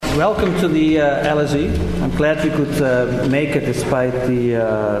Welcome to the LSE. I'm glad we could make it despite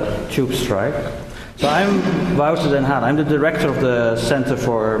the tube strike. So I'm Wouter den Haan. I'm the director of the Center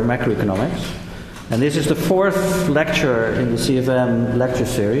for Macroeconomics. And this is the fourth lecture in the CFM lecture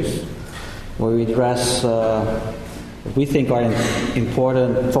series, where we address what we think are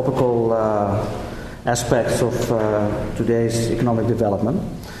important topical aspects of today's economic development.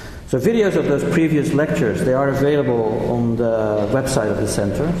 So videos of those previous lectures, they are available on the website of the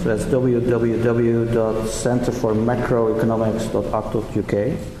center. So that's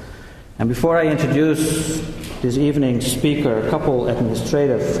www.centerformacroeconomics.org.uk. And before I introduce this evening's speaker, a couple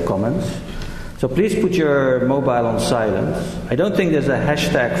administrative comments. So please put your mobile on silent. I don't think there's a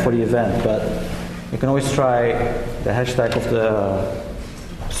hashtag for the event, but you can always try the hashtag of the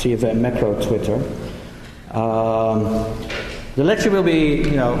CFM Macro Twitter. The lecture will be,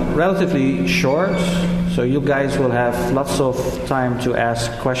 relatively short, so you guys will have lots of time to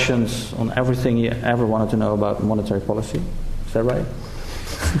ask questions on everything you ever wanted to know about monetary policy. Is that right?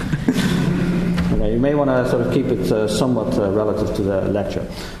 Okay, you may want to sort of keep it somewhat relative to the lecture.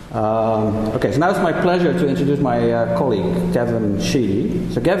 Okay, so now it's my pleasure to introduce my colleague, Kevin Sheedy.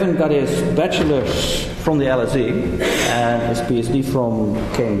 So Kevin got his bachelor's from the LSE and his PhD from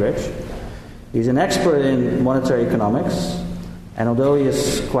Cambridge. He's an expert in monetary economics. And although he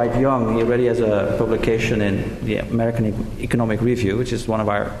is quite young, he already has a publication in the American Economic Review, which is one of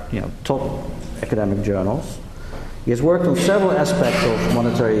our top academic journals. He has worked on several aspects of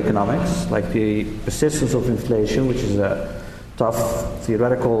monetary economics, like the persistence of inflation, which is a tough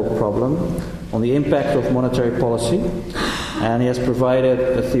theoretical problem, on the impact of monetary policy, and he has provided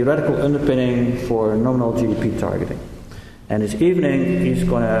a theoretical underpinning for nominal GDP targeting. And this evening, he's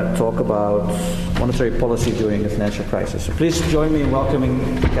going to talk about monetary policy during the financial crisis. So please join me in welcoming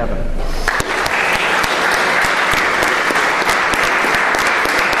Kevin.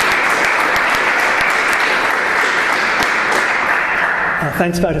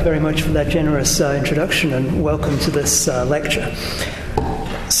 Thanks, Wouter, very much for that generous introduction, and welcome to this lecture.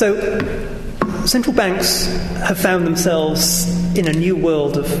 So, central banks have found themselves in a new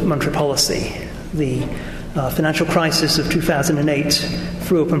world of monetary policy. The financial crisis of 2008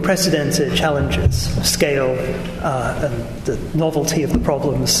 threw up unprecedented challenges of scale and the novelty of the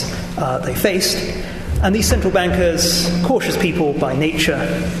problems they faced. And these central bankers, cautious people by nature,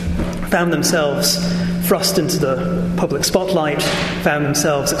 found themselves thrust into the public spotlight, found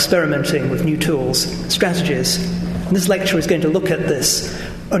themselves experimenting with new tools and strategies. And this lecture is going to look at this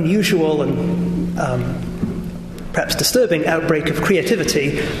unusual and perhaps disturbing outbreak of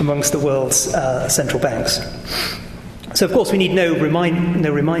creativity amongst the world's central banks. So, of course, we need no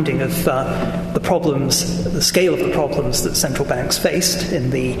reminding of the problems, the scale of the problems that central banks faced in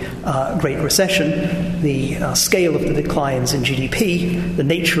the Great Recession, the scale of the declines in GDP, the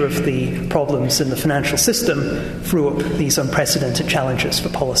nature of the problems in the financial system threw up these unprecedented challenges for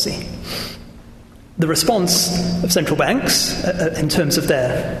policy. The response of central banks, in terms of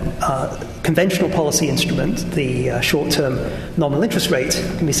their conventional policy instrument, the short-term nominal interest rate,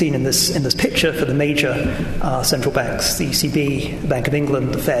 can be seen in this picture for the major central banks: the ECB, the Bank of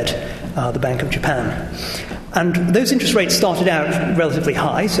England, the Fed, the Bank of Japan. And those interest rates started out relatively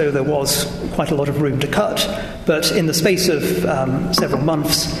high, so there was quite a lot of room to cut. But in the space of several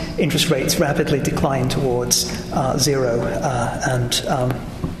months, interest rates rapidly declined towards zero and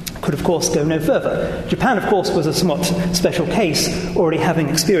could, of course, go no further. Japan, of course, was a somewhat special case, already having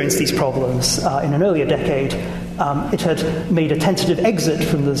experienced these problems in an earlier decade. It had made a tentative exit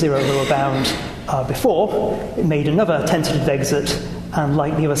from the zero lower bound before. It made another tentative exit, and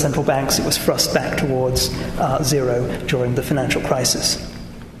like the other central banks, it was thrust back towards zero during the financial crisis.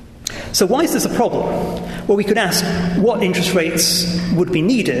 So why is this a problem? Well, we could ask what interest rates would be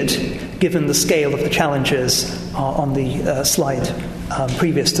needed given the scale of the challenges on the slide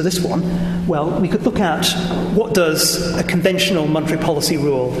previous to this one. Well, we could look at what does a conventional monetary policy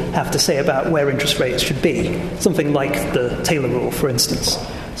rule have to say about where interest rates should be, something like the Taylor rule, for instance.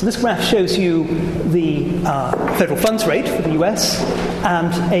 So this graph shows you the federal funds rate for the US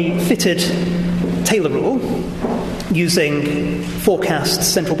and a fitted Taylor rule using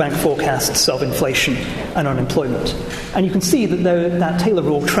central bank forecasts of inflation and unemployment. And you can see that that Taylor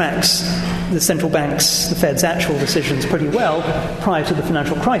rule tracks the central bank's, the Fed's actual decisions pretty well. Prior to the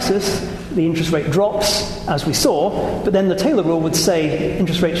financial crisis, the interest rate drops, as we saw, but then the Taylor rule would say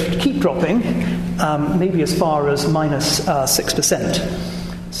interest rates should keep dropping, maybe as far as minus 6%.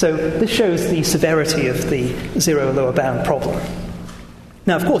 So this shows the severity of the zero lower bound problem.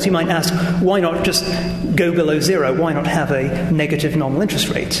 Now, of course, you might ask, why not just go below zero? Why not have a negative nominal interest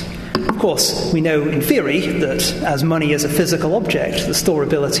rate? Of course, we know in theory that as money is a physical object, the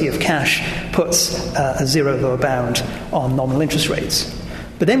storability of cash puts a zero lower bound on nominal interest rates.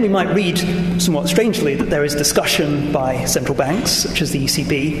 But then we might read, somewhat strangely, that there is discussion by central banks, such as the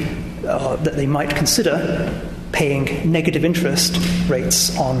ECB, that they might consider paying negative interest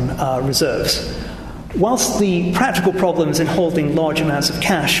rates on reserves. Whilst the practical problems in holding large amounts of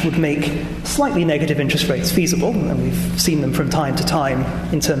cash would make slightly negative interest rates feasible, and we've seen them from time to time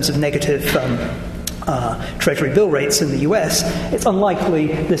in terms of negative Treasury bill rates in the US, it's unlikely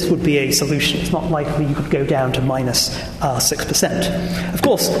this would be a solution. It's not likely you could go down to minus 6%. Of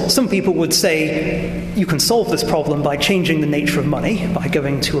course, some people would say you can solve this problem by changing the nature of money, by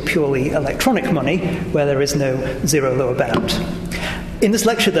going to a purely electronic money where there is no zero lower bound. In this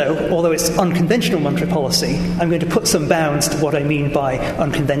lecture, though, although it's unconventional monetary policy, I'm going to put some bounds to what I mean by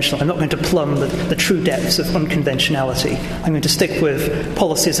unconventional. I'm not going to plumb the true depths of unconventionality. I'm going to stick with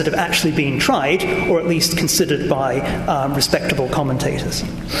policies that have actually been tried, or at least considered by respectable commentators.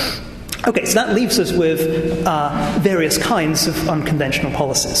 Okay, so that leaves us with various kinds of unconventional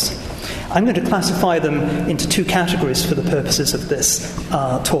policies. I'm going to classify them into two categories for the purposes of this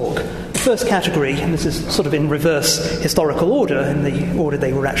talk. The first category, and this is sort of in reverse historical order, in the order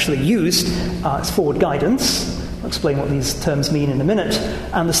they were actually used, is forward guidance. I'll explain what these terms mean in a minute.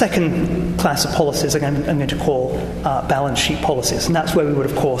 And the second class of policies I'm going to call balance sheet policies, and that's where we would,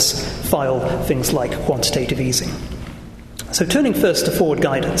 of course, file things like quantitative easing. So turning first to forward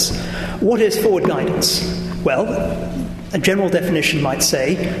guidance. What is forward guidance? Well, a general definition might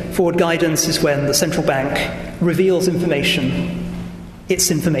say forward guidance is when the central bank reveals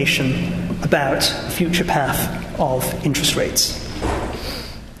its information about the future path of interest rates.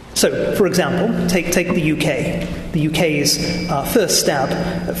 So, for example, take the UK. The UK's first stab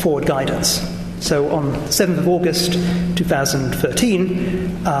at forward guidance. So on 7th of August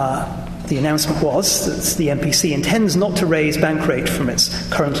 2013, the announcement was that the MPC intends not to raise bank rate from its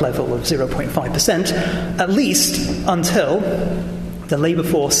current level of 0.5%, at least until the Labour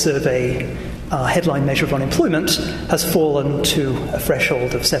Force Survey headline measure of unemployment has fallen to a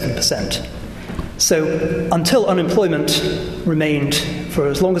threshold of 7%. So until unemployment remained, for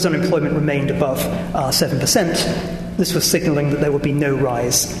as long as unemployment remained above 7%, this was signalling that there would be no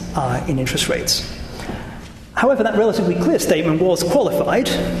rise in interest rates. However, that relatively clear statement was qualified,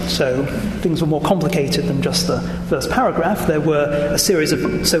 so things were more complicated than just the first paragraph. There were a series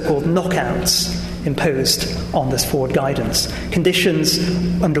of so-called knockouts imposed on this forward guidance, conditions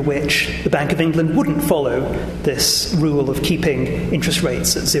under which the Bank of England wouldn't follow this rule of keeping interest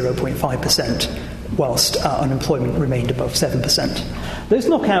rates at 0.5% whilst unemployment remained above 7%. Those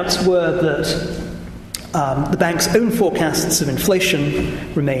knockouts were that the bank's own forecasts of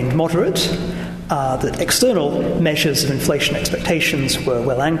inflation remained moderate, that external measures of inflation expectations were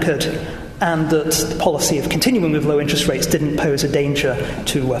well anchored, and that the policy of continuing with low interest rates didn't pose a danger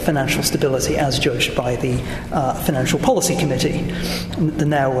to financial stability as judged by the Financial Policy Committee, the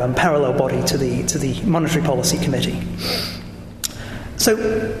now parallel body to the Monetary Policy Committee. So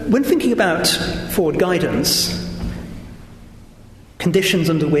when thinking about forward guidance, conditions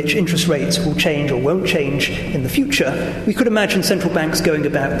under which interest rates will change or won't change in the future, we could imagine central banks going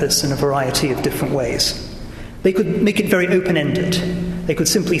about this in a variety of different ways. They could make it very open-ended. They could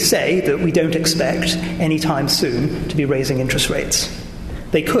simply say that we don't expect anytime soon to be raising interest rates.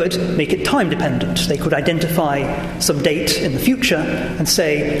 They could make it time-dependent. They could identify some date in the future and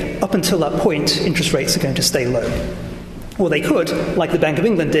say, up until that point, interest rates are going to stay low. Or they could, like the Bank of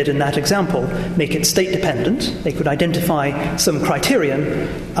England did in that example, make it state-dependent. They could identify some criterion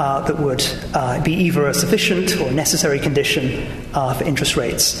that would be either a sufficient or necessary condition for interest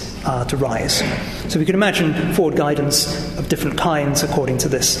rates to rise. So we can imagine forward guidance of different kinds according to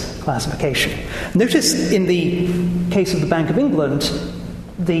this classification. Notice in the case of the Bank of England,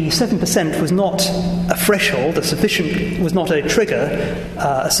 the 7% was not a threshold, was not a trigger,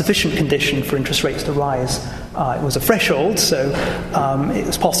 a sufficient condition for interest rates to rise. It was a threshold, so it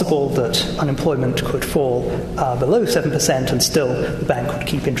was possible that unemployment could fall below 7% and still the bank could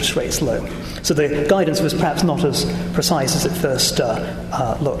keep interest rates low. So the guidance was perhaps not as precise as it first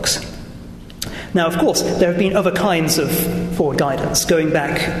looks. Now, of course, there have been other kinds of forward guidance. Going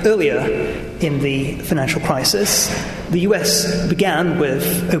back earlier in the financial crisis, the US began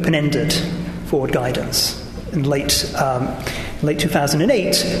with open-ended forward guidance. In late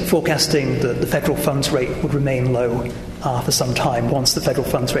 2008, forecasting that the federal funds rate would remain low for some time once the federal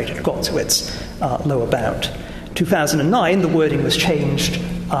funds rate had got to its lower bound. 2009, the wording was changed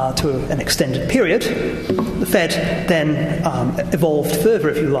to an extended period. The Fed then evolved further,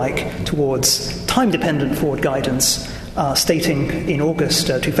 if you like, towards time-dependent forward guidance stating in August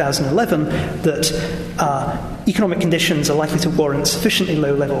 2011 that economic conditions are likely to warrant sufficiently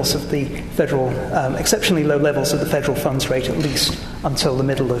low levels of the federal, exceptionally low levels of the federal funds rate, at least until the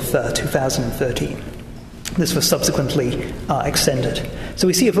middle of 2013. This was subsequently extended. So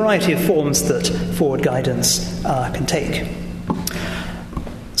we see a variety of forms that forward guidance can take.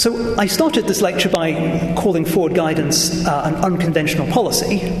 So I started this lecture by calling forward guidance an unconventional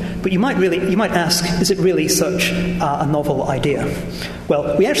policy, but you might ask, is it really such a novel idea?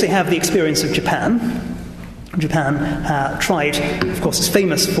 Well, we actually have the experience of Japan. Japan tried, of course, it's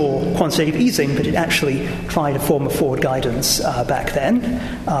famous for quantitative easing, but it actually tried a form of forward guidance back then.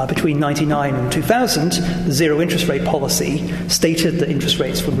 Between 1999 and 2000, the zero interest rate policy stated that interest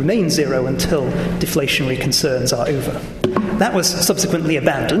rates would remain zero until deflationary concerns are over. That was subsequently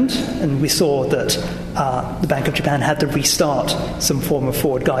abandoned, and we saw that the Bank of Japan had to restart some form of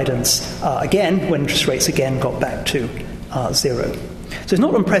forward guidance again when interest rates again got back to zero. So it's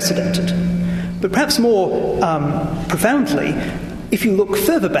not unprecedented. But perhaps more profoundly, if you look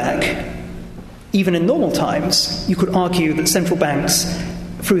further back, even in normal times, you could argue that central banks,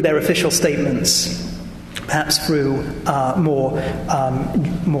 through their official statements, perhaps through more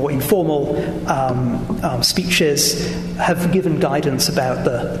informal speeches, have given guidance about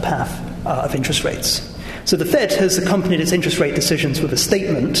the path of interest rates. So the Fed has accompanied its interest rate decisions with a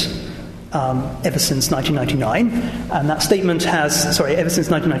statement ever since 1999, and that statement ever since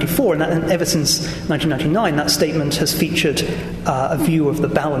 1994, and ever since 1999, that statement has featured a view of the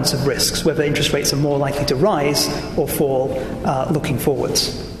balance of risks, whether interest rates are more likely to rise or fall looking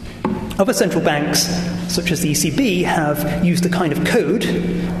forwards. Other central banks, such as the ECB, have used a kind of code,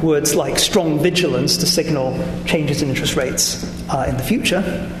 words like strong vigilance, to signal changes in interest rates in the future.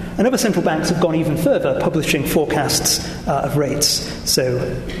 And other central banks have gone even further, publishing forecasts of rates. So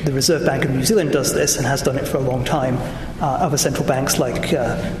the Reserve Bank of New Zealand does this and has done it for a long time. Other central banks, like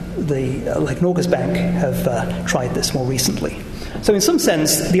Norges Bank, have tried this more recently. So in some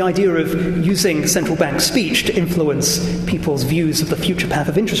sense, the idea of using central bank speech to influence people's views of the future path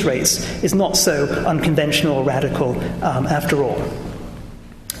of interest rates is not so unconventional or radical after all.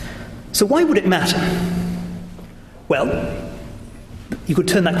 So why would it matter? Well, you could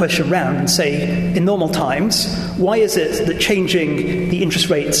turn that question around and say, in normal times, why is it that changing the interest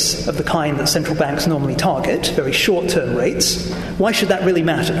rates of the kind that central banks normally target, very short-term rates, why should that really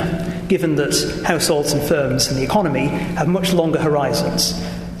matter, given that households and firms and the economy have much longer horizons?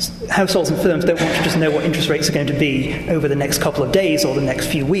 Households and firms don't want to just know what interest rates are going to be over the next couple of days or the next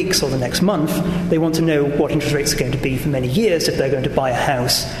few weeks or the next month. They want to know what interest rates are going to be for many years if they're going to buy a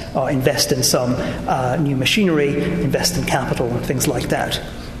house or invest in some new machinery, invest in capital and things like that.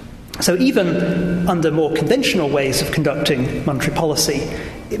 So even under more conventional ways of conducting monetary policy,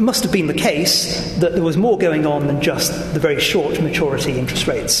 it must have been the case that there was more going on than just the very short maturity interest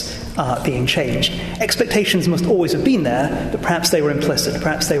rates being changed. Expectations must always have been there, but perhaps they were implicit,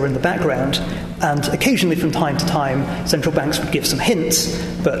 perhaps they were in the background, and occasionally from time to time central banks would give some hints,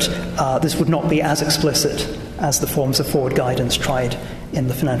 but this would not be as explicit as the forms of forward guidance tried in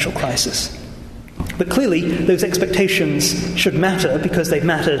the financial crisis. But clearly, those expectations should matter because they've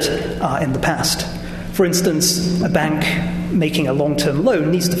mattered in the past. For instance, a bank making a long-term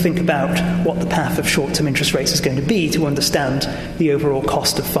loan needs to think about what the path of short-term interest rates is going to be to understand the overall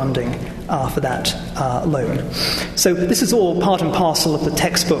cost of funding for that loan. So this is all part and parcel of the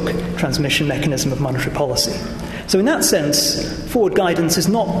textbook transmission mechanism of monetary policy. So in that sense, forward guidance is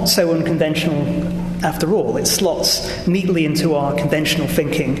not so unconventional after all. It slots neatly into our conventional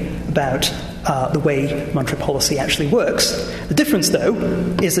thinking about the way monetary policy actually works. The difference, though,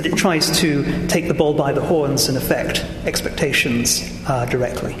 is that it tries to take the bull by the horns and affect expectations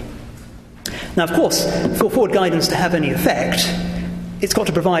directly. Now, of course, for forward guidance to have any effect, it's got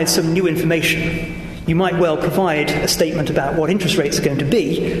to provide some new information. You might well provide a statement about what interest rates are going to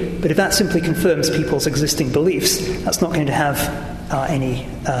be, but if that simply confirms people's existing beliefs, that's not going to have any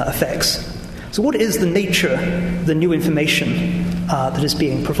effects. So what is the nature of the new information that is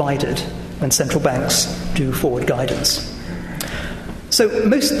being provided when central banks do forward guidance? So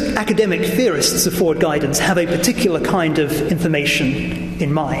most academic theorists of forward guidance have a particular kind of information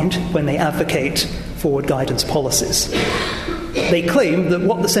in mind when they advocate forward guidance policies. They claim that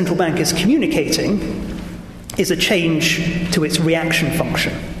what the central bank is communicating is a change to its reaction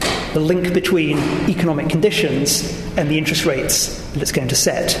function, the link between economic conditions and the interest rates that it's going to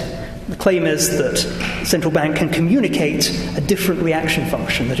set. The claim is that the central bank can communicate a different reaction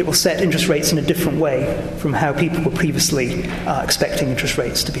function, that it will set interest rates in a different way from how people were previously expecting interest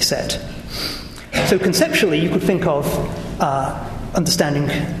rates to be set. So conceptually, you could think of understanding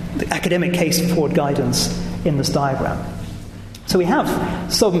the academic case for forward guidance in this diagram. So we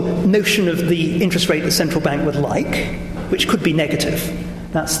have some notion of the interest rate the central bank would like, which could be negative.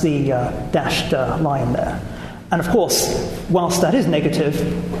 That's the dashed line there. And of course, whilst that is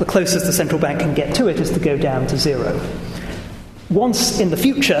negative, the closest the central bank can get to it is to go down to zero. Once in the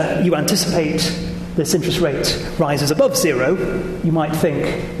future you anticipate this interest rate rises above zero, you might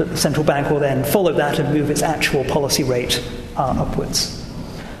think that the central bank will then follow that and move its actual policy rate upwards.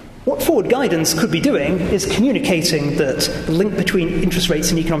 What forward guidance could be doing is communicating that the link between interest rates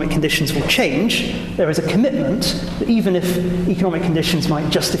and economic conditions will change. There is a commitment that even if economic conditions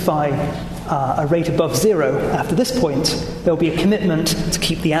might justify a rate above zero after this point, there will be a commitment to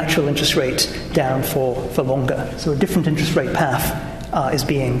keep the actual interest rate down for longer. So a different interest rate path is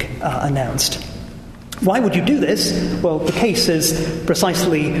being announced. Why would you do this? Well, the case is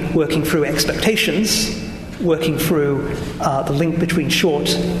precisely working through expectations, working through the link between short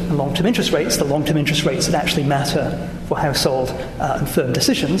and long-term interest rates, the long-term interest rates that actually matter for household and firm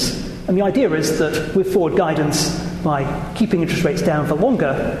decisions. And the idea is that with forward guidance, by keeping interest rates down for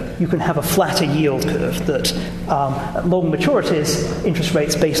longer, you can have a flatter yield curve, that at long maturities, interest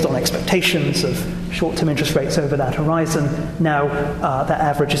rates based on expectations of short-term interest rates over that horizon, now that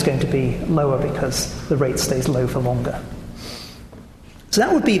average is going to be lower because the rate stays low for longer. So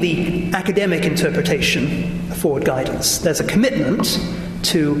that would be the academic interpretation of forward guidance. There's a commitment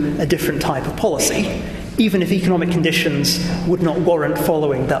to a different type of policy, even if economic conditions would not warrant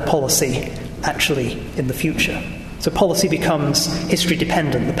following that policy actually in the future. So policy becomes history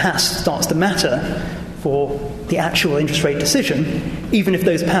dependent. The past starts to matter for the actual interest rate decision, even if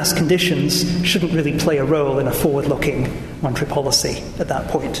those past conditions shouldn't really play a role in a forward-looking monetary policy at that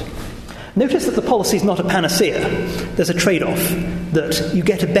point. Notice that the policy is not a panacea. There's a trade-off, that you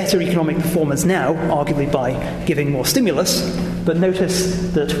get a better economic performance now, arguably by giving more stimulus, but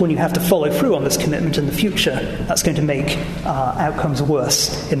notice that when you have to follow through on this commitment in the future, that's going to make outcomes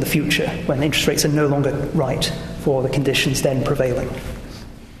worse in the future, when interest rates are no longer right for the conditions then prevailing.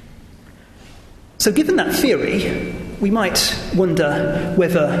 So given that theory, we might wonder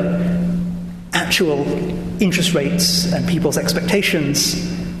whether actual interest rates and people's expectations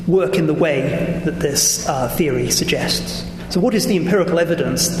work in the way that this theory suggests. So what is the empirical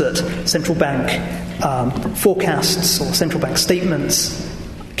evidence that central bank forecasts or central bank statements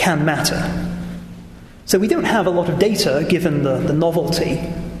can matter? So we don't have a lot of data given the novelty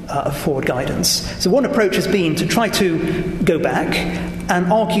of forward guidance. So one approach has been to try to go back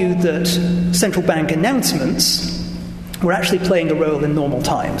and argue that central bank announcements were actually playing a role in normal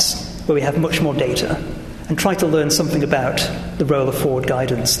times, where we have much more data, and try to learn something about the role of forward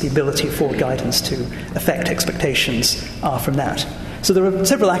guidance, the ability of forward guidance to affect expectations from that. So there are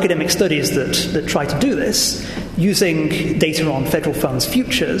several academic studies that try to do this, using data on federal funds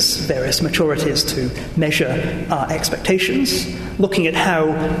futures, various maturities to measure expectations, looking at how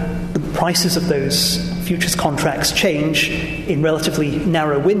the prices of those futures contracts change in relatively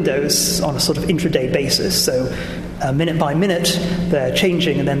narrow windows on a sort of intraday basis. So minute by minute, they're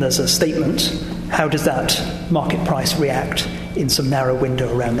changing, and then there's a statement. How does that market price react in some narrow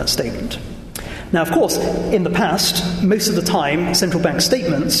window around that statement? Now, of course, in the past, most of the time, central bank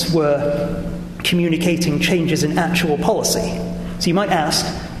statements were communicating changes in actual policy. So you might ask,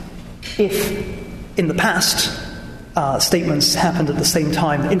 if in the past statements happened at the same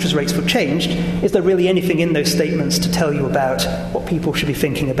time that interest rates were changed, is there really anything in those statements to tell you about what people should be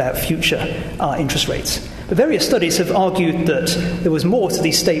thinking about future interest rates? But various studies have argued that there was more to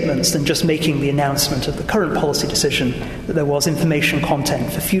these statements than just making the announcement of the current policy decision, that there was information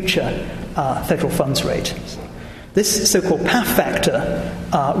content for future federal funds rate. This so-called path factor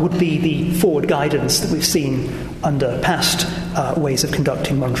would be the forward guidance that we've seen under past ways of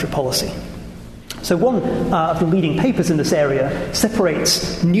conducting monetary policy. So one of the leading papers in this area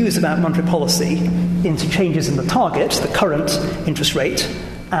separates news about monetary policy into changes in the target, the current interest rate,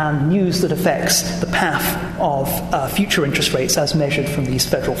 and news that affects the path of future interest rates as measured from these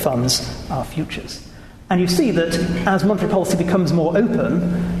federal funds futures. And you see that as monetary policy becomes more open,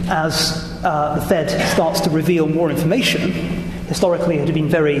 as the Fed starts to reveal more information, historically it had been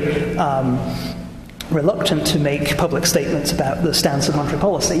very reluctant to make public statements about the stance of monetary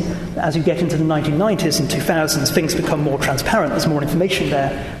policy. As you get into the 1990s and 2000s, things become more transparent, there's more information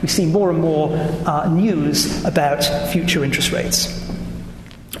there. We see more and more news about future interest rates.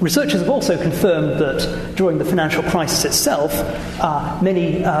 Researchers have also confirmed that during the financial crisis itself,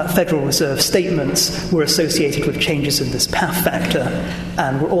 many Federal Reserve statements were associated with changes in this path factor,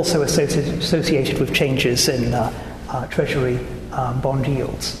 and were also associated with changes in Treasury bond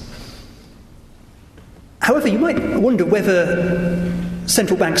yields. However, you might wonder whether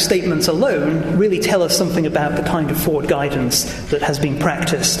central bank statements alone really tell us something about the kind of forward guidance that has been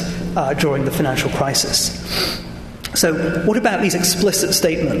practiced during the financial crisis. So what about these explicit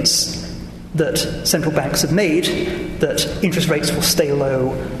statements that central banks have made that interest rates will stay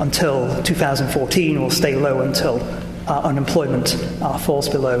low until 2014, will stay low until unemployment falls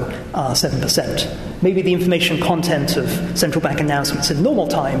below 7%. Maybe the information content of central bank announcements in normal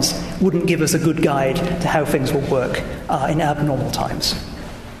times wouldn't give us a good guide to how things will work in abnormal times.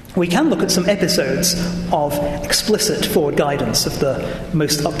 We can look at some episodes of explicit forward guidance of the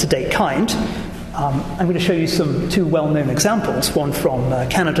most up-to-date kind. I'm going to show you two well-known examples, one from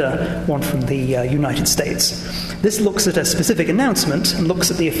Canada, one from the United States. This looks at a specific announcement and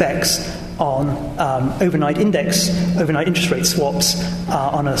looks at the effects on overnight interest rate swaps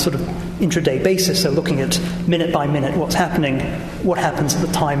on a sort of intraday basis, so looking at minute by minute what happens at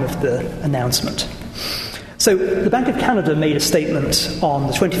the time of the announcement. So the Bank of Canada made a statement on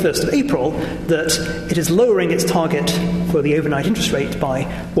the 21st of April that it is lowering its target for the overnight interest rate by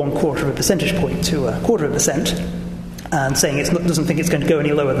 1/4 of a percentage point to 1/4%, and saying it doesn't think it's going to go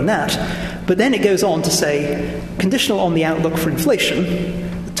any lower than that. But then it goes on to say, conditional on the outlook for inflation,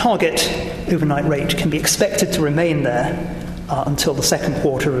 the target overnight rate can be expected to remain there until the second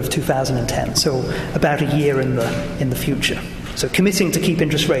quarter of 2010, so about a year in the future. So committing to keep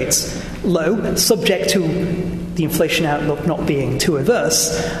interest rates low, subject to the inflation outlook not being too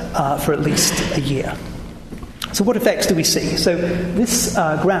adverse for at least a year. So what effects do we see? So this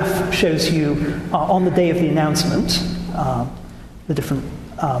graph shows you on the day of the announcement the different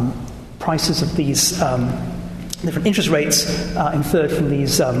prices of these different interest rates inferred from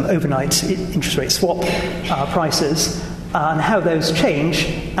these overnight interest rate swap prices, and how those change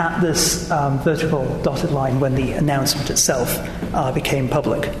at this vertical dotted line when the announcement itself became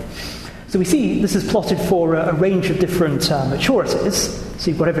public. So we see this is plotted for a range of different maturities. So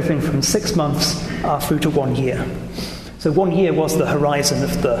you've got everything from 6 months through to 1 year. So 1 year was the horizon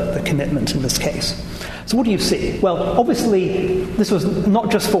of the commitment in this case. So what do you see? Well, obviously, this was not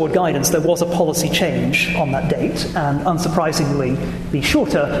just forward guidance. There was a policy change on that date, and unsurprisingly, the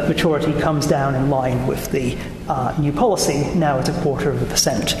shorter maturity comes down in line with the new policy, now at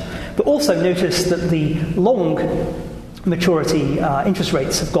 1/4%. But also notice that the long maturity interest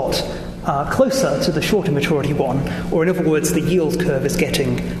rates have got closer to the shorter maturity one, or in other words, the yield curve is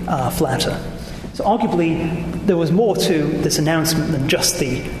getting flatter. So arguably, there was more to this announcement than just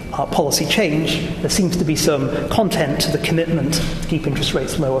the policy change. There seems to be some content to the commitment to keep interest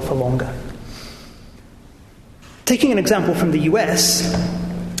rates lower for longer. Taking an example from the US,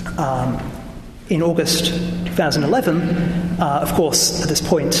 in August 2011, of course, at this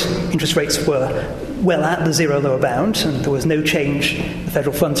point, interest rates were well at the zero lower bound, and there was no change in the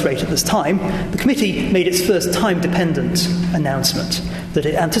federal funds rate at this time. The committee made its first time-dependent announcement that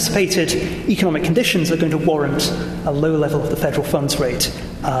it anticipated economic conditions are going to warrant a low level of the federal funds rate,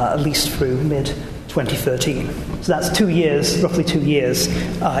 at least through mid-2013. So that's 2 years, roughly 2 years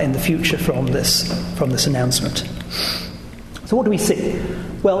in the future from this announcement. So what do we see?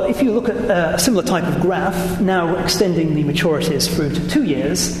 Well, if you look at a similar type of graph, now extending the maturities through to 2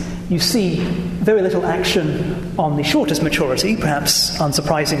 years, you see very little action on the shortest maturity, perhaps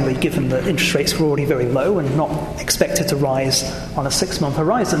unsurprisingly given that interest rates were already very low and not expected to rise on a 6-month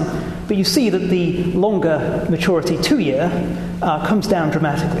horizon. But you see that the longer maturity 2-year comes down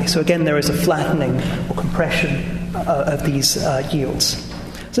dramatically. So again, there is a flattening or compression of these yields.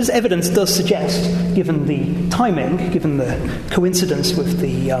 So this evidence does suggest, given the timing, given the coincidence with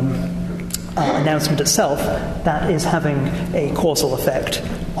the announcement itself, that is having a causal effect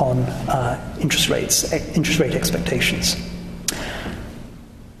on interest rate expectations.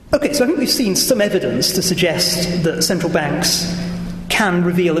 Okay, so I think we've seen some evidence to suggest that central banks can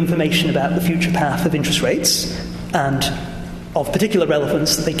reveal information about the future path of interest rates, and of particular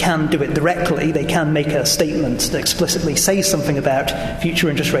relevance that they can do it directly. They can make a statement that explicitly says something about future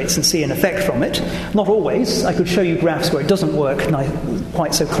interest rates and see an effect from it. Not always. I could show you graphs where it doesn't work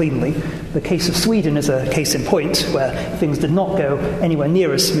quite so cleanly. The case of Sweden is a case in point where things did not go anywhere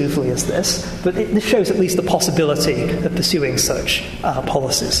near as smoothly as this, but this shows at least the possibility of pursuing such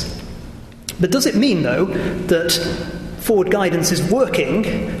policies. But does it mean, though, that forward guidance is working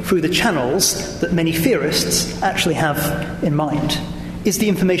through the channels that many theorists actually have in mind? Is the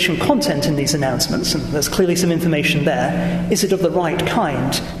information content in these announcements, and there's clearly some information there, is it of the right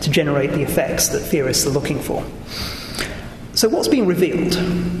kind to generate the effects that theorists are looking for? So what's being revealed?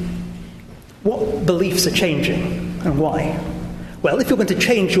 What beliefs are changing, and why? Well, if you're going to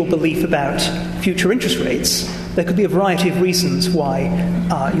change your belief about future interest rates, there could be a variety of reasons why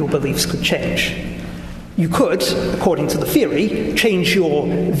your beliefs could change. You could, according to the theory, change your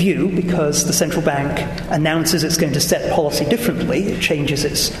view because the central bank announces it's going to set policy differently. It changes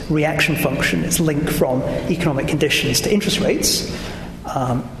its reaction function, its link from economic conditions to interest rates.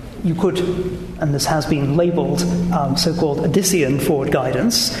 You could, and this has been labelled so-called Odyssean forward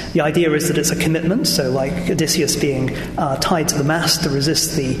guidance. The idea is that it's a commitment, so like Odysseus being tied to the mast to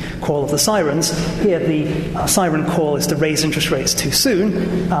resist the call of the sirens. Here the siren call is to raise interest rates too soon.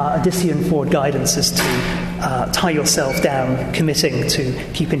 Odyssean forward guidance is to tie yourself down, committing to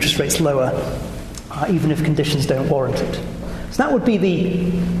keep interest rates lower, even if conditions don't warrant it. So that would be the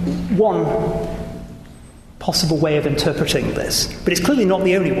one possible way of interpreting this. But it's clearly not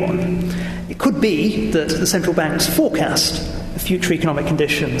the only one. It could be that the central bank's forecast of future economic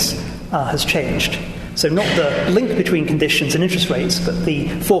conditions has changed. So not the link between conditions and interest rates, but the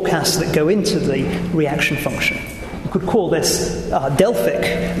forecasts that go into the reaction function. You could call this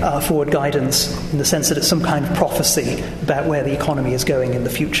Delphic forward guidance in the sense that it's some kind of prophecy about where the economy is going in the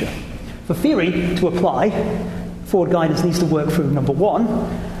future. For theory to apply, forward guidance needs to work through number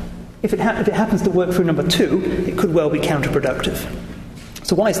one. If it happens to work through number two, it could well be counterproductive.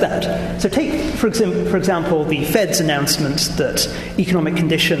 So why is that? So take, for example, the Fed's announcement that economic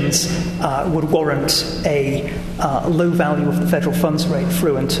conditions would warrant a low value of the federal funds rate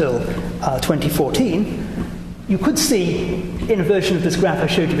through until 2014. You could see, in a version of this graph I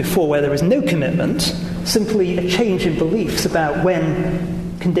showed you before where there is no commitment, simply a change in beliefs about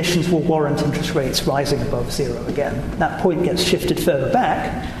when conditions will warrant interest rates rising above zero again. That point gets shifted further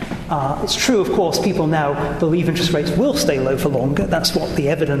back. It's true, of course, people now believe interest rates will stay low for longer. That's what the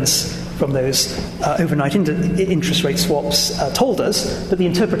evidence from those overnight interest rate swaps told us, but the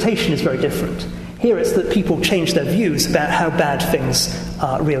interpretation is very different. Here it's that people change their views about how bad things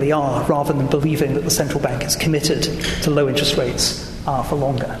really are, rather than believing that the central bank is committed to low interest rates for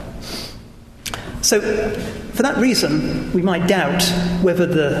longer. So, for that reason, we might doubt whether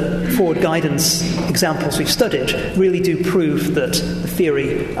the forward guidance examples we've studied really do prove that the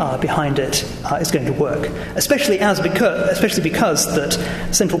theory behind it is going to work, especially because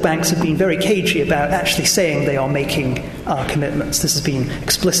that central banks have been very cagey about actually saying they are making commitments. This has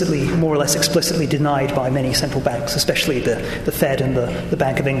been more or less explicitly denied by many central banks, especially the Fed and the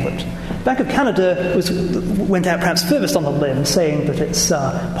Bank of England. Bank of Canada went out perhaps furthest on the limb, saying that its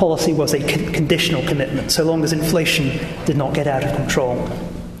policy was a conditional commitment. So long as inflation did not get out of control,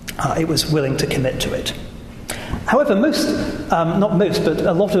 it was willing to commit to it. However, not most, but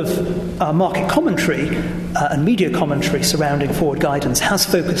a lot of market commentary and media commentary surrounding forward guidance has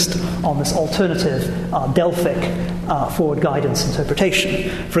focused on this alternative Delphic forward guidance interpretation.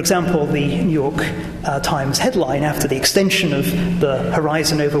 For example, the New York Times headline after the extension of the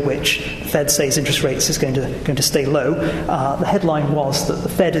horizon over which the Fed says interest rates is going to stay low, the headline was that the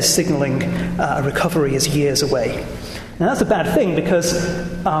Fed is signaling a recovery is years away. Now, that's a bad thing because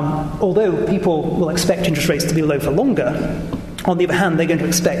although people will expect interest rates to be low for longer, on the other hand, they're going to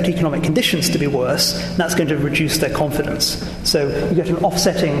expect economic conditions to be worse, and that's going to reduce their confidence. So you get an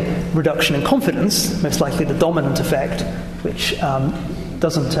offsetting reduction in confidence, most likely the dominant effect, which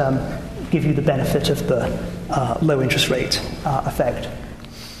doesn't give you the benefit of the low interest rate effect.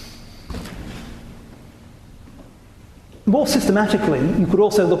 More systematically, you could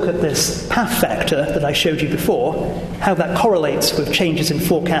also look at this path factor that I showed you before, how that correlates with changes in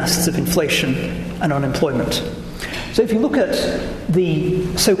forecasts of inflation and unemployment. So if you look at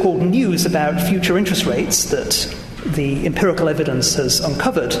the so-called news about future interest rates that the empirical evidence has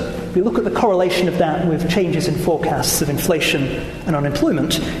uncovered, if you look at the correlation of that with changes in forecasts of inflation and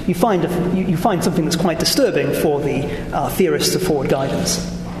unemployment, you find something that's quite disturbing for the theorists of forward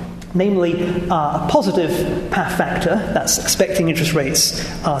guidance. Namely, a positive path factor, that's expecting interest rates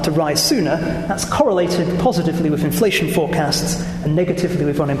to rise sooner, that's correlated positively with inflation forecasts and negatively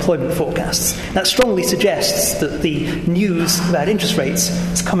with unemployment forecasts. That strongly suggests that the news about interest rates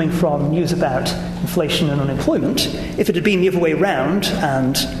is coming from news about inflation and unemployment. If it had been the other way around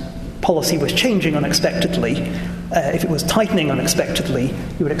and policy was changing unexpectedly, if it was tightening unexpectedly,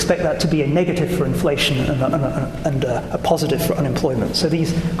 you would expect that to be a negative for inflation and a positive for unemployment. So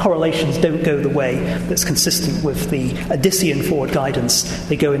these correlations don't go the way that's consistent with the Odyssean forward guidance.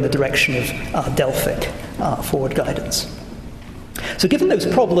 They go in the direction of Delphic forward guidance. So given those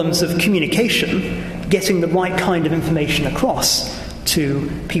problems of communication, getting the right kind of information across to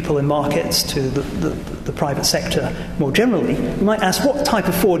people in markets, to the private sector more generally, you might ask what type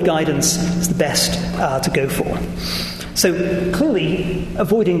of forward guidance is the best to go for. So clearly,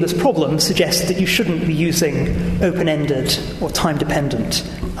 avoiding this problem suggests that you shouldn't be using open-ended or time-dependent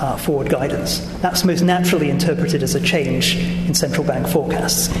forward guidance. That's most naturally interpreted as a change in central bank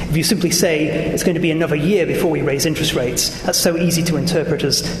forecasts. If you simply say it's going to be another year before we raise interest rates, that's so easy to interpret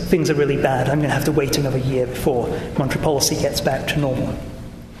as things are really bad, I'm going to have to wait another year before monetary policy gets back to normal.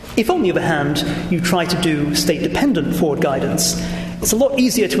 If, on the other hand, you try to do state-dependent forward guidance, it's a lot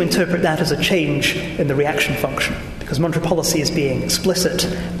easier to interpret that as a change in the reaction function, because monetary policy is being explicit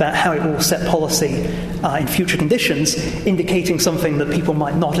about how it will set policy in future conditions, indicating something that people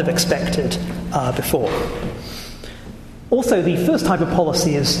might not have expected before. Also, the first type of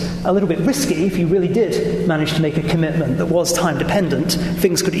policy is a little bit risky. If you really did manage to make a commitment that was time-dependent,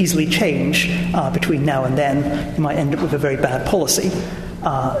 things could easily change between now and then. You might end up with a very bad policy.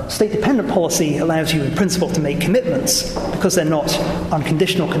 State-dependent policy allows you, in principle, to make commitments. Because they're not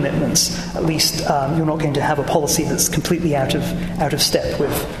unconditional commitments, at least you're not going to have a policy that's completely out of step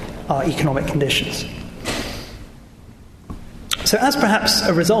with economic conditions. So as perhaps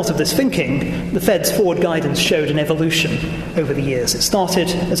a result of this thinking, the Fed's forward guidance showed an evolution over the years. It started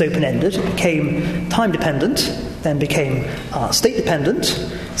as open-ended, it became time-dependent, then became state-dependent.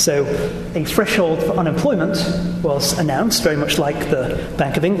 So a threshold for unemployment was announced, very much like the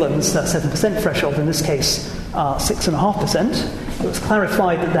Bank of England's 7% threshold, in this case 6.5%. It was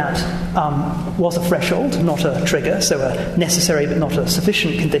clarified that was a threshold, not a trigger, so a necessary but not a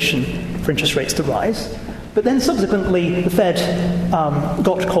sufficient condition for interest rates to rise. But then subsequently, the Fed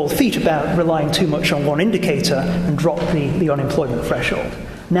got cold feet about relying too much on one indicator and dropped the unemployment threshold.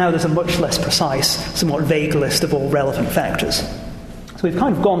 Now there's a much less precise, somewhat vague list of all relevant factors. So we've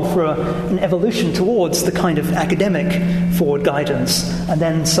kind of gone through an evolution towards the kind of academic forward guidance, and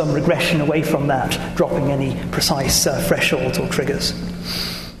then some regression away from that, dropping any precise thresholds or triggers.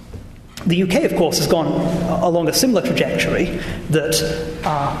 The UK, of course, has gone along a similar trajectory, that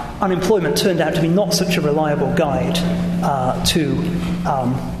unemployment turned out to be not such a reliable guide to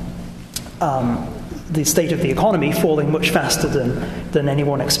the state of the economy, falling much faster than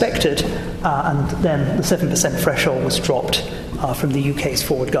anyone expected, and then the 7% threshold was dropped from the UK's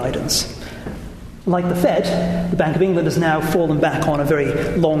forward guidance. Like the Fed, the Bank of England has now fallen back on a very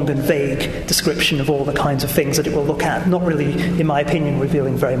long and vague description of all the kinds of things that it will look at, not really, in my opinion,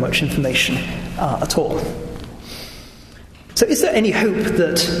 revealing very much information at all. So is there any hope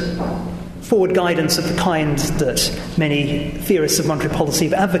that forward guidance of the kind that many theorists of monetary policy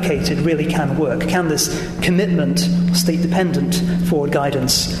have advocated really can work? Can this commitment, state-dependent forward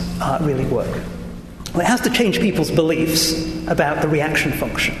guidance really work? Well, it has to change people's beliefs about the reaction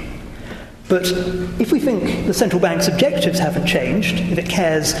function. But if we think the central bank's objectives haven't changed, if it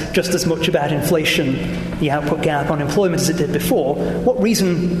cares just as much about inflation, the output gap, unemployment as it did before, what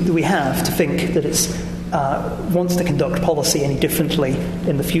reason do we have to think that it wants to conduct policy any differently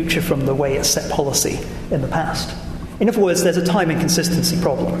in the future from the way it set policy in the past? In other words, there's a time inconsistency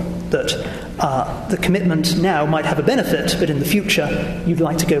problem, that the commitment now might have a benefit, but in the future you'd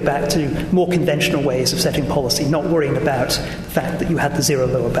like to go back to more conventional ways of setting policy, not worrying about the fact that you had the zero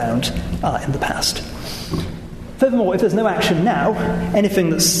lower bound in the past. Furthermore, if there's no action now,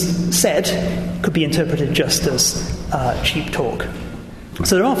 anything that's said could be interpreted just as cheap talk.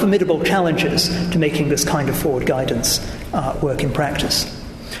 So there are formidable challenges to making this kind of forward guidance work in practice.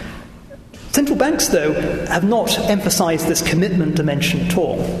 Central banks, though, have not emphasized this commitment dimension at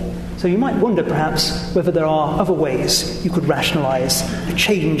all. So you might wonder, perhaps, whether there are other ways you could rationalize a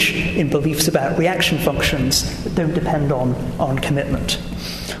change in beliefs about reaction functions that don't depend on commitment.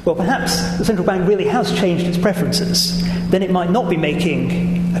 Well, perhaps the central bank really has changed its preferences. Then it might not be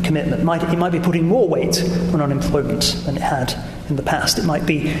making a commitment. It might be putting more weight on unemployment than it had in the past. It might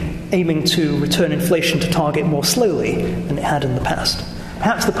be aiming to return inflation to target more slowly than it had in the past.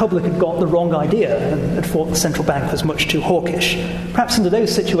 Perhaps the public had got the wrong idea and had thought the central bank was much too hawkish. Perhaps under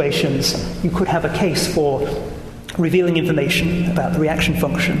those situations, you could have a case for revealing information about the reaction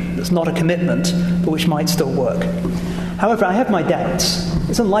function that's not a commitment, but which might still work. However, I have my doubts.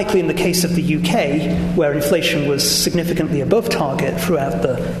 It's unlikely in the case of the UK, where inflation was significantly above target throughout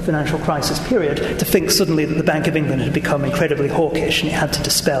the financial crisis period, to think suddenly that the Bank of England had become incredibly hawkish and it had to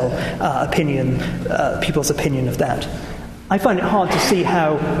dispel people's opinion of that. I find it hard to see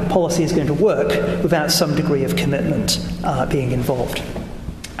how policy is going to work without some degree of commitment being involved.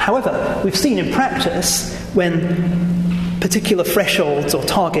 However, we've seen in practice when particular thresholds or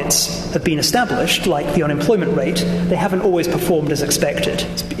targets have been established, like the unemployment rate, they haven't always performed as expected.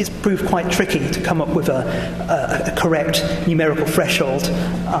 It's proved quite tricky to come up with a correct numerical threshold.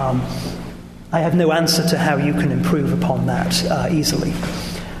 I have no answer to how you can improve upon that easily.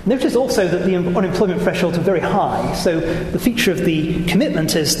 Notice also that the unemployment thresholds are very high. So the feature of the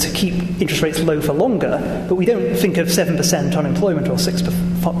commitment is to keep interest rates low for longer, but we don't think of 7% unemployment or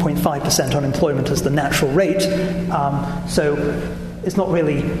 6.5% unemployment as the natural rate. So it's not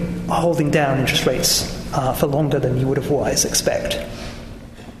really holding down interest rates for longer than you would otherwise expect.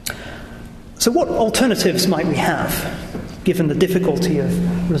 So what alternatives might we have, given the difficulty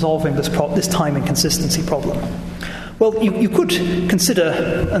of resolving this time inconsistency problem? Well, you could consider,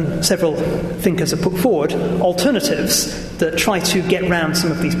 and several thinkers have put forward, alternatives that try to get around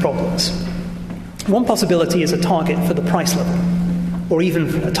some of these problems. One possibility is a target for the price level, or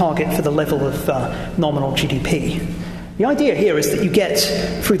even a target for the level of nominal GDP. The idea here is that you get,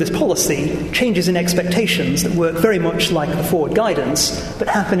 through this policy, changes in expectations that work very much like the forward guidance, but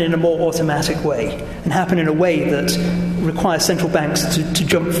happen in a more automatic way, and happen in a way that requires central banks to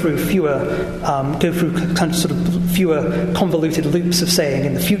jump through go through kind of sort of fewer convoluted loops of saying,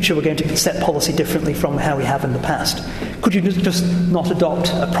 in the future we're going to set policy differently from how we have in the past. Could you just not adopt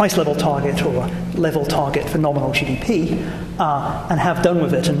a price level target or a level target for nominal GDP and have done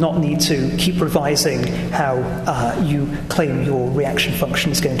with it and not need to keep revising how you claim your reaction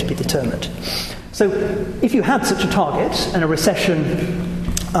function is going to be determined? So if you had such a target and a recession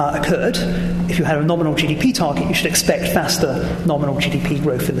occurred, if you had a nominal GDP target, you should expect faster nominal GDP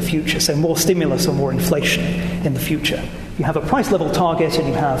growth in the future, so more stimulus or more inflation in the future. If you have a price level target and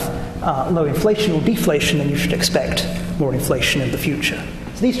you have low inflation or deflation, then you should expect more inflation in the future.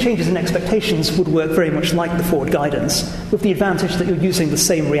 So these changes in expectations would work very much like the forward guidance, with the advantage that you're using the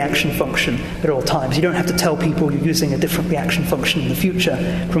same reaction function at all times. You don't have to tell people you're using a different reaction function in the future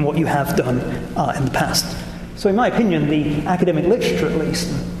from what you have done in the past. So in my opinion, the academic literature, at least,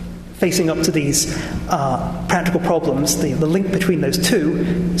 facing up to these practical problems, the link between those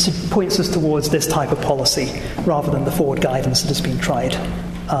two points us towards this type of policy rather than the forward guidance that has been tried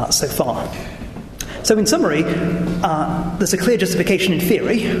so far. So in summary, there's a clear justification in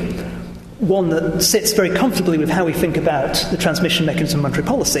theory, one that sits very comfortably with how we think about the transmission mechanism of monetary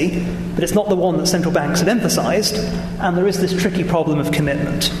policy, but it's not the one that central banks have emphasized, and there is this tricky problem of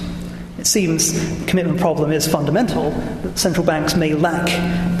commitment. It seems the commitment problem is fundamental, that central banks may lack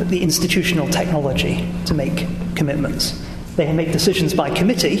the institutional technology to make commitments. They make decisions by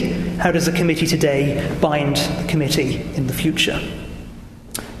committee. How does the committee today bind the committee in the future?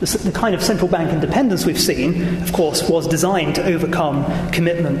 The kind of central bank independence we've seen, of course, was designed to overcome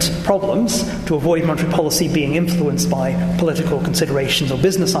commitment problems, to avoid monetary policy being influenced by political considerations or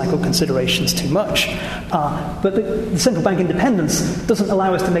business cycle considerations too much. But the central bank independence doesn't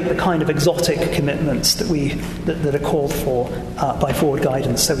allow us to make the kind of exotic commitments that are called for by forward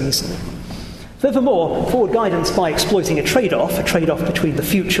guidance so easily. Furthermore, forward guidance, by exploiting a trade-off between the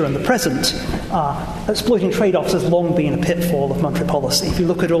future and the present, exploiting trade-offs has long been a pitfall of monetary policy. If you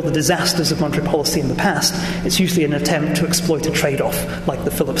look at all the disasters of monetary policy in the past, it's usually an attempt to exploit a trade-off, like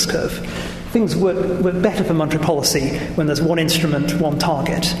the Phillips curve. Things work better for monetary policy when there's one instrument, one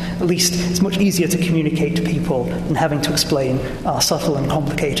target. At least it's much easier to communicate to people than having to explain subtle and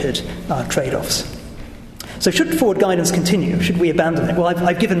complicated trade-offs. So should forward guidance continue? Should we abandon it? Well,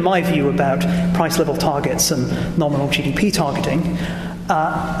 I've given my view about price level targets and nominal GDP targeting.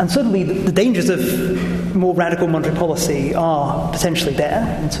 And certainly the dangers of more radical monetary policy are potentially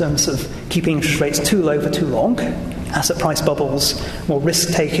there in terms of keeping interest rates too low for too long, asset price bubbles, more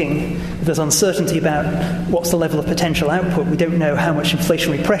risk-taking. If there's uncertainty about what's the level of potential output, we don't know how much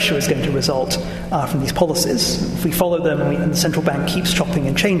inflationary pressure is going to result from these policies. If we follow them and the central bank keeps chopping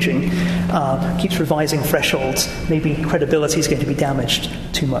and changing, keeps revising thresholds, maybe credibility is going to be damaged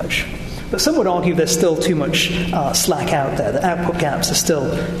too much. But some would argue there's still too much slack out there. The output gaps are still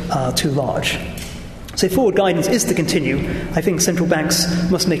too large. So if forward guidance is to continue, I think central banks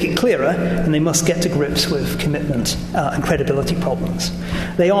must make it clearer and they must get to grips with commitment and credibility problems.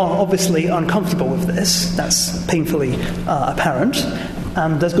 They are obviously uncomfortable with this. That's painfully apparent.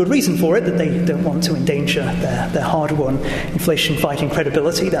 And there's good reason for it, that they don't want to endanger their hard-won inflation-fighting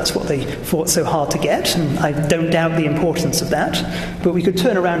credibility. That's what they fought so hard to get, and I don't doubt the importance of that. But we could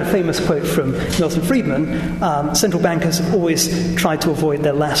turn around a famous quote from Milton Friedman. Central bankers have always tried to avoid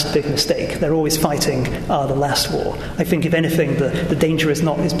their last big mistake. They're always fighting the last war. I think, if anything, the danger is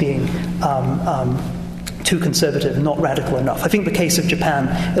being too conservative, not radical enough. I think the case of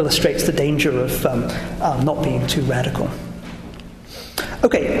Japan illustrates the danger of not being too radical.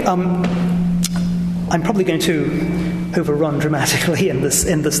 Okay, I'm probably going to overrun dramatically in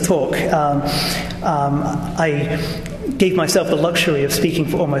this talk. I gave myself the luxury of speaking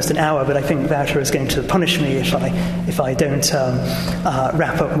for almost an hour, but I think Wouter is going to punish me if I don't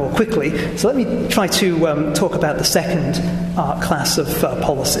wrap up more quickly. So let me try to talk about the second class of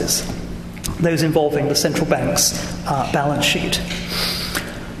policies, those involving the central bank's balance sheet.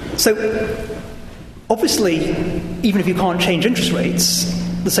 So obviously, even if you can't change interest rates,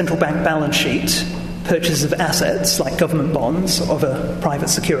 the central bank balance sheet, purchases of assets like government bonds or other private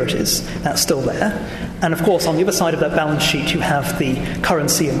securities, that's still there. And of course, on the other side of that balance sheet, you have the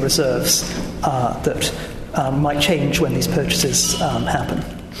currency and reserves that might change when these purchases happen.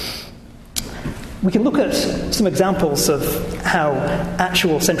 We can look at some examples of how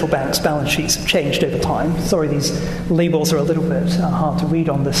actual central banks' balance sheets have changed over time. Sorry, these labels are a little bit hard to read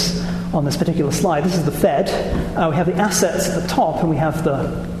on this particular slide. This is the Fed. We have the assets at the top, and we have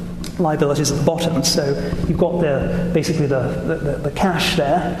the liabilities at the bottom. So you've got basically the cash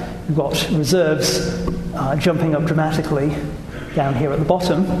there. You've got reserves jumping up dramatically down here at the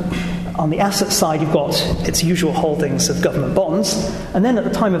bottom. On the asset side, you've got its usual holdings of government bonds. And then at the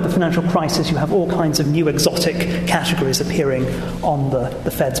time of the financial crisis, you have all kinds of new exotic categories appearing on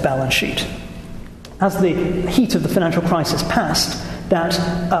the Fed's balance sheet. As the heat of the financial crisis passed, that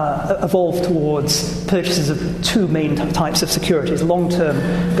evolved towards purchases of two main types of securities: long-term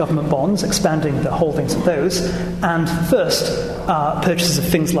government bonds, expanding the holdings of those, and first, purchases of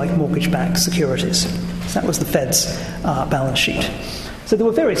things like mortgage-backed securities. So that was the Fed's balance sheet. So there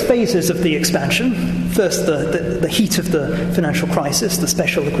were various phases of the expansion. First, the heat of the financial crisis, the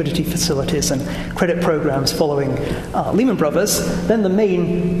special liquidity facilities and credit programs following Lehman Brothers. Then the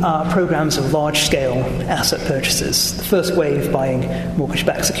main programs of large-scale asset purchases. The first wave buying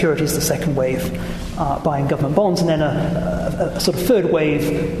mortgage-backed securities, the second wave buying government bonds, and then a sort of third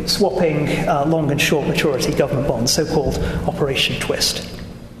wave swapping long and short maturity government bonds, so-called Operation Twist.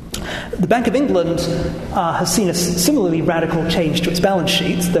 The Bank of England has seen a similarly radical change to its balance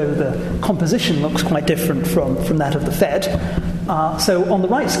sheet, though the composition looks quite different from that of the Fed. So on the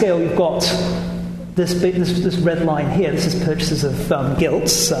right scale, you've got this red line here. This is purchases of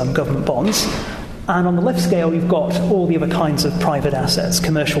gilts, government bonds. And on the left scale, you've got all the other kinds of private assets,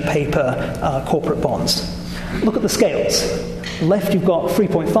 commercial paper, corporate bonds. Look at the scales. On the left, you've got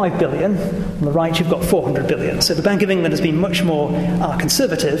 3.5 billion. On the right, you've got 400 billion. So the Bank of England has been much more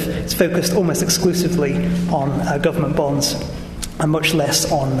conservative. It's focused almost exclusively on government bonds and much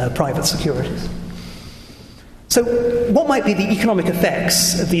less on private securities. So what might be the economic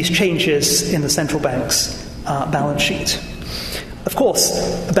effects of these changes in the central bank's balance sheet? Of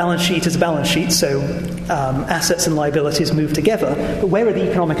course, a balance sheet is a balance sheet, so assets and liabilities move together. But where are the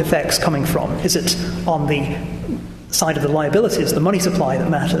economic effects coming from? Is it on the side of the liabilities, the money supply, that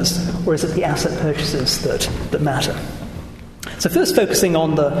matters, or is it the asset purchases that matter? So first, focusing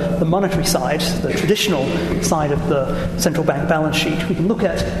on the monetary side, the traditional side of the central bank balance sheet, we can look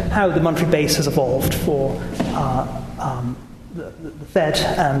at how the monetary base has evolved for the Fed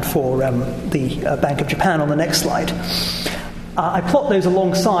and for the Bank of Japan on the next slide. I plot those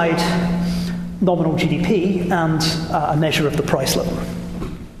alongside nominal GDP and a measure of the price level.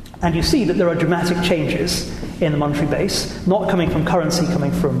 And you see that there are dramatic changes in the monetary base, not coming from currency,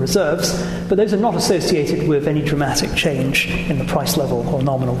 coming from reserves, but those are not associated with any dramatic change in the price level or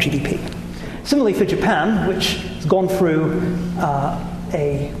nominal GDP. Similarly for Japan, which has gone through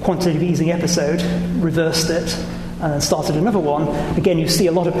a quantitative easing episode, reversed it, and then started another one, again you see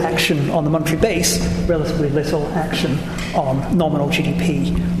a lot of action on the monetary base, relatively little action on nominal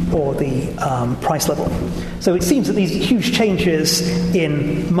GDP or the price level. So it seems that these huge changes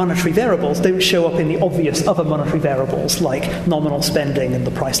in monetary variables don't show up in the obvious other monetary variables like nominal spending and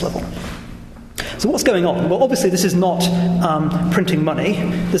the price level. So what's going on? Well, obviously this is not printing money.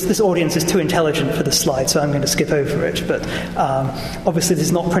 This audience is too intelligent for this slide, so I'm going to skip over it. But obviously this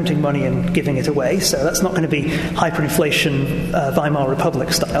is not printing money and giving it away, so that's not going to be hyperinflation Weimar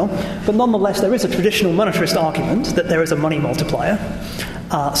Republic style. But nonetheless, there is a traditional monetarist argument that there is a money multiplier.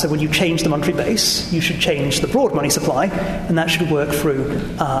 So when you change the monetary base, you should change the broad money supply, and that should work through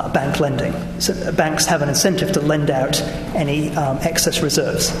bank lending. So banks have an incentive to lend out any excess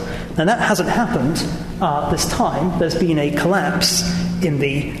reserves. Now that hasn't happened this time. There's been a collapse in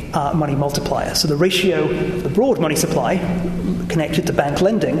the money multiplier. So the ratio of the broad money supply connected to bank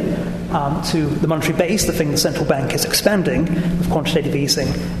lending to the monetary base, the thing the central bank is expanding with quantitative easing,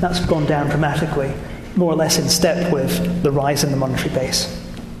 that's gone down dramatically, more or less in step with the rise in the monetary base.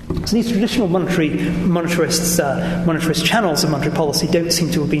 So these traditional monetarist channels of monetary policy don't seem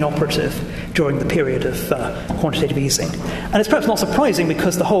to have been operative during the period of quantitative easing. And it's perhaps not surprising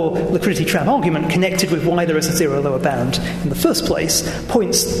because the whole liquidity trap argument connected with why there is a zero lower bound in the first place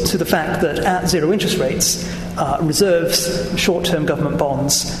points to the fact that at zero interest rates, reserves, short-term government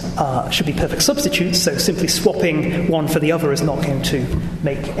bonds should be perfect substitutes, so simply swapping one for the other is not going to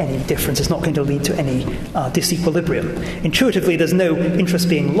make any difference. It's not going to lead to any disequilibrium. Intuitively, there's no interest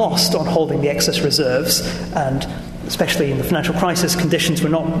being lost on holding the excess reserves, and especially in the financial crisis, conditions were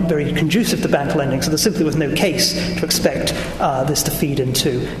not very conducive to bank lending, so there simply was no case to expect this to feed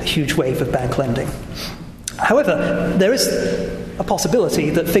into a huge wave of bank lending. However, there is a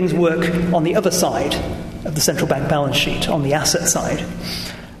possibility that things work on the other side of the central bank balance sheet, on the asset side.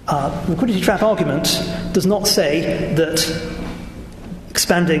 The liquidity trap argument does not say that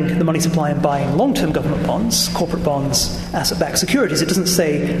expanding the money supply and buying long-term government bonds, corporate bonds, asset-backed securities, it doesn't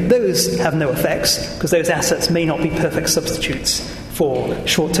say those have no effects, because those assets may not be perfect substitutes for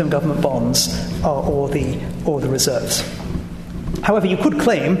short-term government bonds or the reserves. However, you could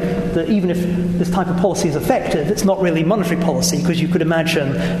claim that even if this type of policy is effective, it's not really monetary policy, because you could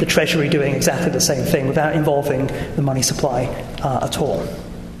imagine the Treasury doing exactly the same thing without involving the money supply at all.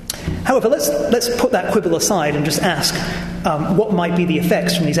 However, let's put that quibble aside and just ask what might be the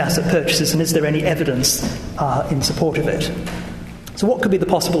effects from these asset purchases, and is there any evidence in support of it? So what could be the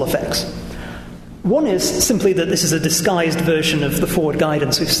possible effects? One is simply that this is a disguised version of the forward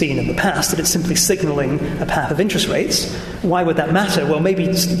guidance we've seen in the past, that it's simply signalling a path of interest rates. Why would that matter? Well,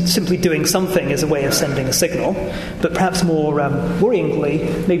 maybe simply doing something is a way of sending a signal, but perhaps more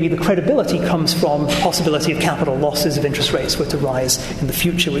worryingly, maybe the credibility comes from the possibility of capital losses if interest rates were to rise in the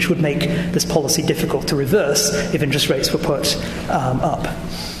future, which would make this policy difficult to reverse if interest rates were put up.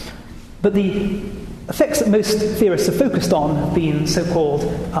 But the effects that most theorists are focused on have been so-called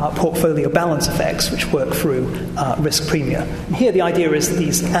portfolio balance effects, which work through risk premia. And here the idea is that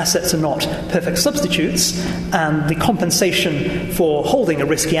these assets are not perfect substitutes, and the compensation for holding a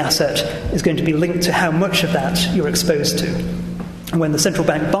risky asset is going to be linked to how much of that you're exposed to. And when the central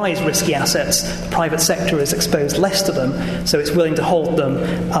bank buys risky assets, the private sector is exposed less to them, so it's willing to hold them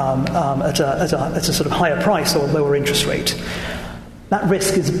at a sort of higher price or lower interest rate. That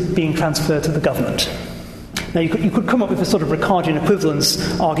risk is being transferred to the government. Now, you could come up with a sort of Ricardian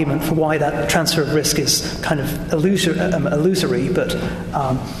equivalence argument for why that transfer of risk is kind of illusory, but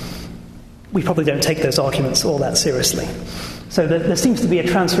we probably don't take those arguments all that seriously. So there seems to be a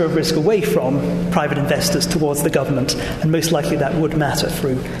transfer of risk away from private investors towards the government, and most likely that would matter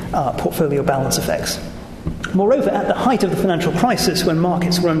through portfolio balance effects. Moreover, at the height of the financial crisis, when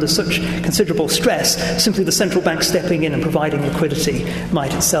markets were under such considerable stress, simply the central bank stepping in and providing liquidity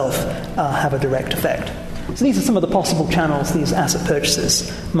might itself have a direct effect. So these are some of the possible channels these asset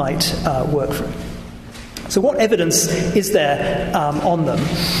purchases might work through. So what evidence is there on them?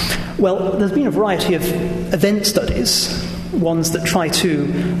 Well, there's been a variety of event studies, ones that try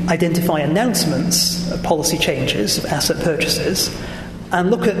to identify announcements of policy changes, of asset purchases, and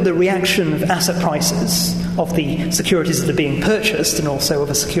look at the reaction of asset prices of the securities that are being purchased, and also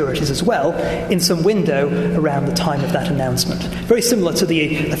other securities as well, in some window around the time of that announcement. Very similar to the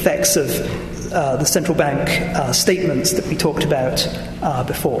effects of the central bank statements that we talked about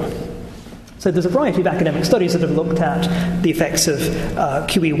before. So there's a variety of academic studies that have looked at the effects of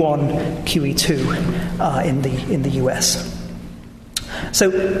QE1, QE2 in the US.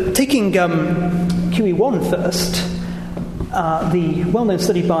 So taking QE1 first, the well-known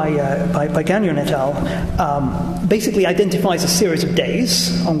study by Gagnon et al. Basically identifies a series of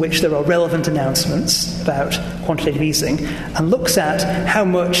days on which there are relevant announcements about quantitative easing, and looks at how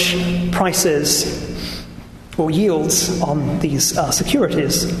much prices or yields on these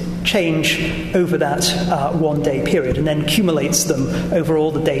securities change over that one-day period, and then accumulates them over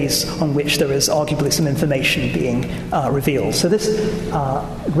all the days on which there is arguably some information being revealed. So this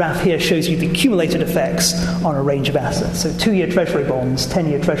graph here shows you the accumulated effects on a range of assets. So 2-year Treasury bonds,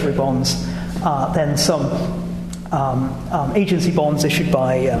 10-year Treasury bonds, then some agency bonds issued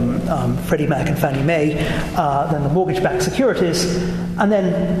by Freddie Mac and Fannie Mae, then the mortgage-backed securities, and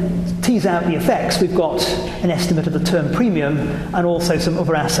then tease out the effects. We've got an estimate of the term premium, and also some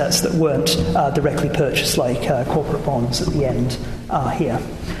other assets that weren't directly purchased, like corporate bonds at the end here.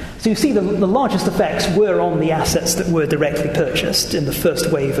 So you see the largest effects were on the assets that were directly purchased in the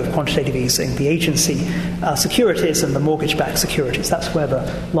first wave of quantitative easing, the agency securities and the mortgage-backed securities. That's where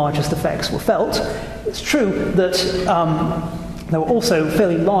the largest effects were felt. It's true that there were also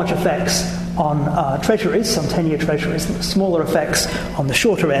fairly large effects on treasuries, some 10-year treasuries, smaller effects on the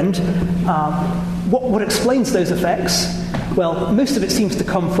shorter end. What explains those effects? Well, most of it seems to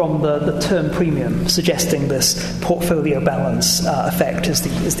come from the term premium, suggesting this portfolio balance effect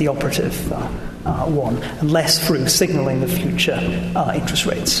is the operative one, and less through signalling of future interest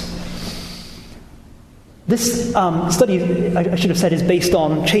rates. This study, I should have said, is based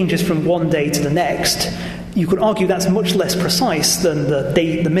on changes from one day to the next. You could argue that's much less precise than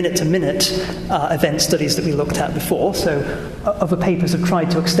the minute-to-minute event studies that we looked at before. So other papers have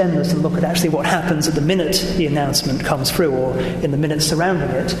tried to extend this and look at actually what happens at the minute the announcement comes through or in the minutes surrounding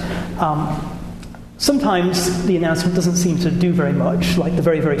it. Sometimes the announcement doesn't seem to do very much, like the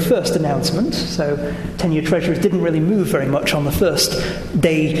very, very first announcement. So 10-year treasuries didn't really move very much on the first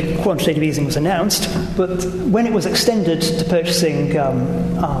day quantitative easing was announced. But when it was extended to purchasing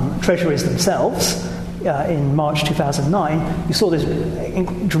treasuries themselves, in March 2009, you saw this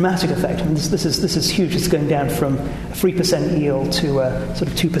dramatic effect. I mean, this is huge. It's going down from a 3% yield to sort of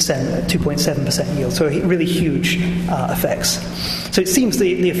 2.7% yield. So really huge effects. So it seems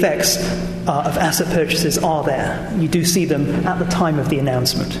the effects of asset purchases are there. You do see them at the time of the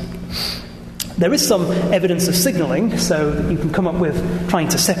announcement. There is some evidence of signaling, so you can come up with trying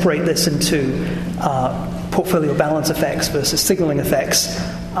to separate this into portfolio balance effects versus signaling effects.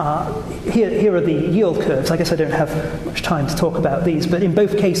 Here are the yield curves. I guess I don't have much time to talk about these, but in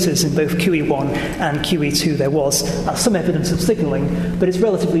both cases, in both QE1 and QE2, there was some evidence of signaling, but it's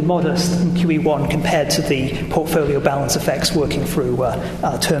relatively modest in QE1 compared to the portfolio balance effects working through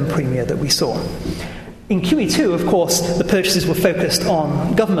term premia that we saw. In QE2, of course, the purchases were focused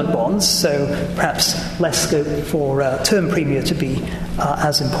on government bonds, so perhaps less scope for term premia to be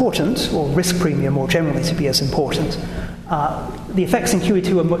as important, or risk premia more generally to be as important. The effects in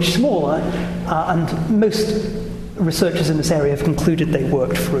QE2 are much smaller, and most researchers in this area have concluded they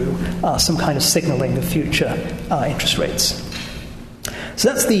worked through some kind of signaling of future interest rates. So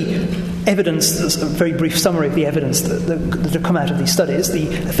that's the evidence, that's a very brief summary of the evidence that have come out of these studies. The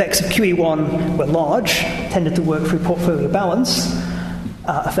effects of QE1 were large, tended to work through portfolio balance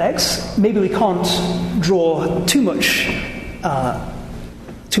effects. Maybe we can't draw too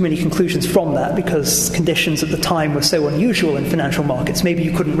many conclusions from that because conditions at the time were so unusual in financial markets. Maybe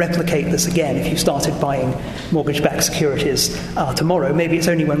you couldn't replicate this again if you started buying mortgage-backed securities tomorrow. Maybe it's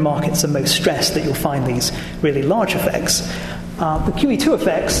only when markets are most stressed that you'll find these really large effects. The QE2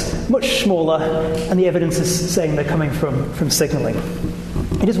 effects, much smaller, and the evidence is saying they're coming from signaling.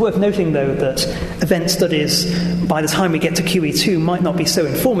 It is worth noting, though, that event studies, by the time we get to QE2, might not be so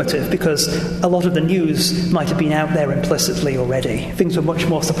informative because a lot of the news might have been out there implicitly already. Things were much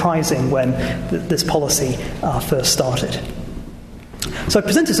more surprising when this policy first started. So I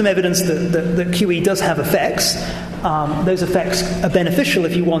presented some evidence that QE does have effects. Those effects are beneficial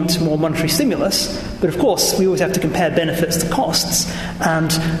if you want more monetary stimulus, but of course we always have to compare benefits to costs,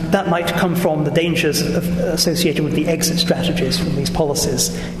 and that might come from the dangers associated with the exit strategies from these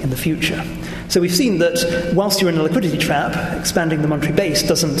policies in the future. So we've seen that whilst you're in a liquidity trap, expanding the monetary base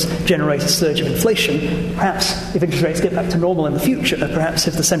doesn't generate a surge of inflation. Perhaps if interest rates get back to normal in the future, perhaps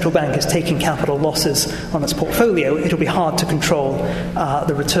if the central bank is taking capital losses on its portfolio, it'll be hard to control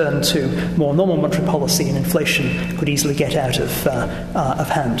the return to more normal monetary policy, and inflation could easily get out of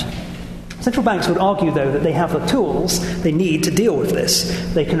hand. Central banks would argue, though, that they have the tools they need to deal with this.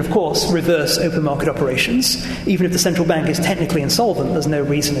 They can, of course, reverse open market operations. Even if the central bank is technically insolvent, there's no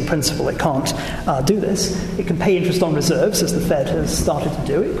reason in principle it can't do this. It can pay interest on reserves, as the Fed has started to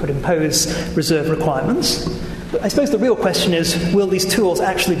do. It could impose reserve requirements. But I suppose the real question is, will these tools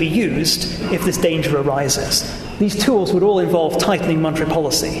actually be used if this danger arises? These tools would all involve tightening monetary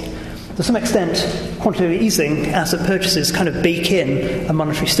policy. To some extent, quantitative easing, asset purchases, kind of bake in a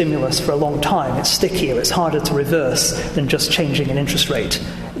monetary stimulus for a long time. It's stickier, it's harder to reverse than just changing an interest rate.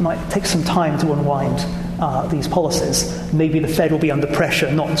 It might take some time to unwind these policies. Maybe the Fed will be under pressure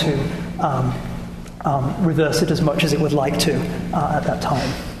not to reverse it as much as it would like to at that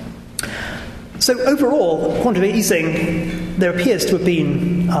time. So overall, quantitative easing, there appears to have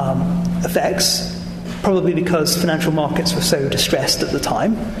been effects, probably because financial markets were so distressed at the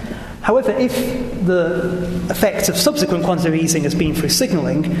time. However, if the effect of subsequent quantitative easing has been through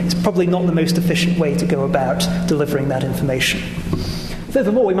signalling, it's probably not the most efficient way to go about delivering that information.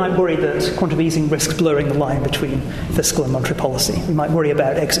 Furthermore, we might worry that quantitative easing risks blurring the line between fiscal and monetary policy. We might worry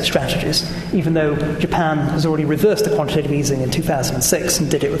about exit strategies, even though Japan has already reversed the quantitative easing in 2006 and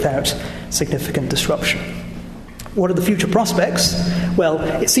did it without significant disruption. What are the future prospects? Well,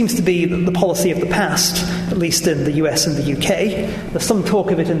 it seems to be the policy of the past, at least in the US and the UK. There's some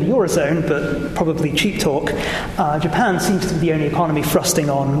talk of it in the Eurozone, but probably cheap talk. Japan seems to be the only economy thrusting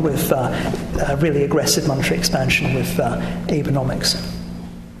on with really aggressive monetary expansion with Abenomics.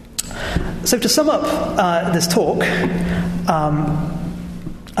 So to sum up this talk,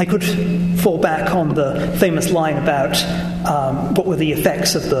 I could fall back on the famous line about what were the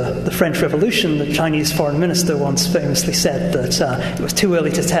effects of the French Revolution. The Chinese foreign minister once famously said that it was too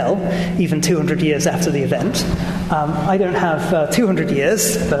early to tell, even 200 years after the event. I don't have 200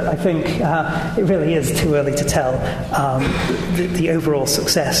 years, but I think it really is too early to tell the overall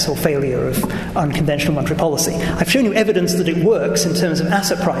success or failure of unconventional monetary policy. I've shown you evidence that it works in terms of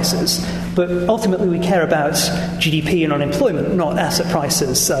asset prices, but ultimately we care about GDP and unemployment, not asset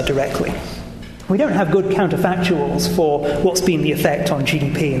prices directly. We don't have good counterfactuals for what's been the effect on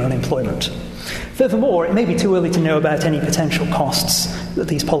GDP and unemployment. Furthermore, it may be too early to know about any potential costs that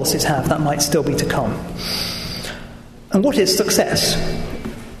these policies have. That might still be to come. And what is success?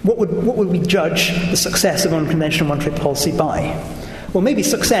 What would we judge the success of unconventional monetary policy by? Well, maybe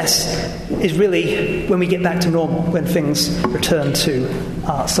success is really when we get back to normal, when things return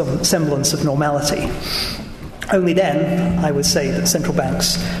to some semblance of normality. Only then, I would say that central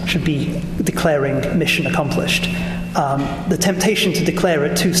banks should be declaring mission accomplished. The temptation to declare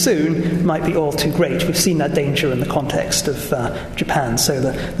it too soon might be all too great. We've seen that danger in the context of Japan. So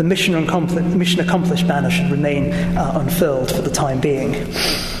the mission accomplished banner should remain unfurled for the time being.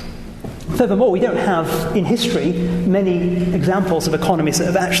 Furthermore, we don't have, in history, many examples of economies that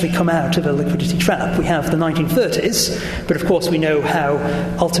have actually come out of a liquidity trap. We have the 1930s, but of course we know how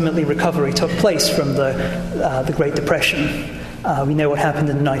ultimately recovery took place from the Great Depression. We know what happened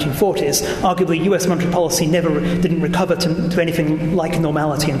in the 1940s. Arguably, US monetary policy didn't recover to anything like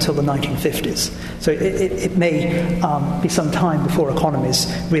normality until the 1950s. So it may be some time before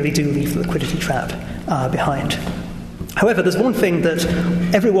economies really do leave the liquidity trap behind. However, there's one thing that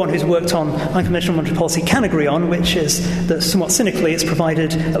everyone who's worked on unconventional monetary policy can agree on, which is that, somewhat cynically, it's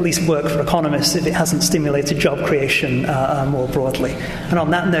provided at least work for economists if it hasn't stimulated job creation more broadly. And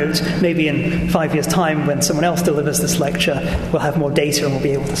on that note, maybe in 5 years' time, when someone else delivers this lecture, we'll have more data and we'll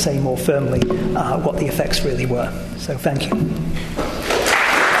be able to say more firmly what the effects really were. So thank you.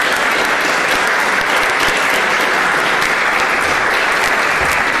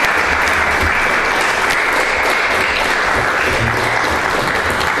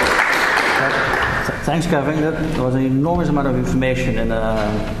 Thanks, Kevin. That was an enormous amount of information in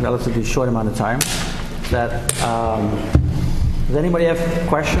a relatively short amount of time. Does anybody have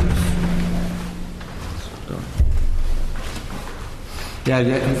questions? Yeah,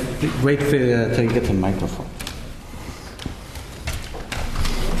 wait till you get the microphone.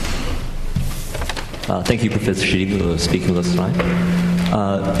 Thank you, Professor Sheedy, for speaking with us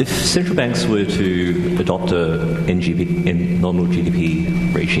tonight. If central banks were to adopt a nominal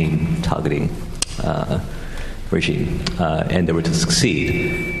GDP regime targeting and they were to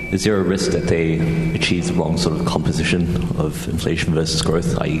succeed, is there a risk that they achieve the wrong sort of composition of inflation versus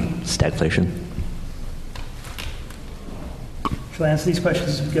growth, i.e. stagflation? Shall I answer these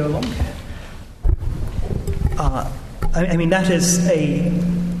questions as we go along? I mean, that is a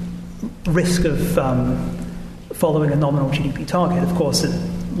risk of following a nominal GDP target. Of course, it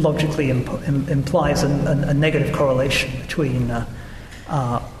logically implies a negative correlation between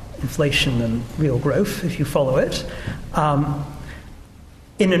inflation and real growth, if you follow it.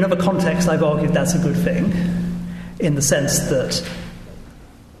 In another context, I've argued that's a good thing, in the sense that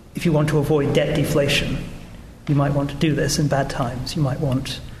if you want to avoid debt deflation, you might want to do this in bad times. You might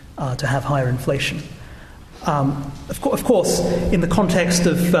want to have higher inflation. Of course, in the context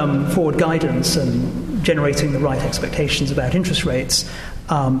of forward guidance and generating the right expectations about interest rates,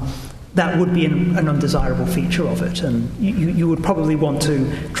 that would be an undesirable feature of it, and you would probably want to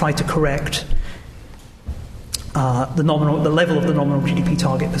try to correct the level of the nominal GDP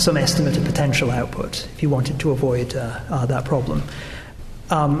target for some estimate of potential output if you wanted to avoid that problem.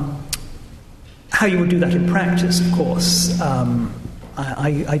 How you would do that in practice, of course,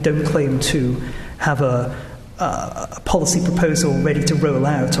 I don't claim to have a policy proposal ready to roll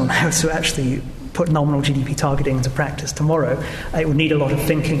out on how to actually put nominal GDP targeting into practice tomorrow. It would need a lot of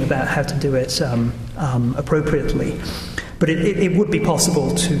thinking about how to do it appropriately. But it would be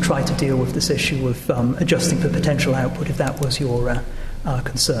possible to try to deal with this issue of adjusting for potential output if that was your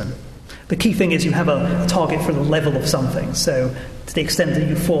concern. The key thing is you have a target for the level of something. So to the extent that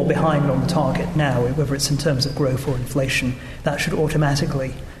you fall behind on the target now, whether it's in terms of growth or inflation, that should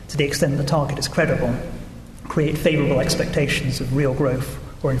automatically, to the extent the target is credible, create favourable expectations of real growth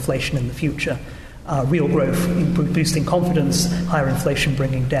or inflation in the future. Real growth boosting confidence, higher inflation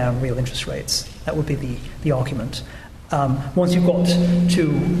bringing down real interest rates. That would be the argument. Once you've got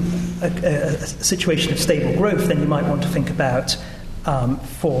to a situation of stable growth, then you might want to think about,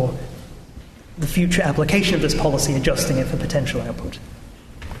 for the future application of this policy, adjusting it for potential output.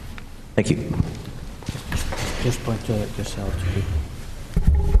 Thank you. Just point yourself to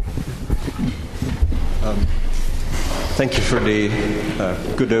Thank you for the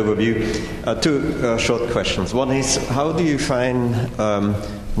good overview. Two short questions. One is, how do you define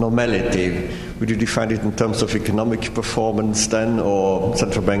normality? Would you define it in terms of economic performance then, or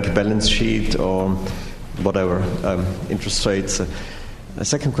central bank balance sheet, or whatever, interest rates? A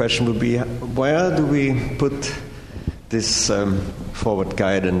second question would be, where do we put this forward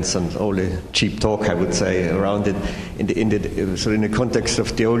guidance and all the cheap talk, I would say, around it in the context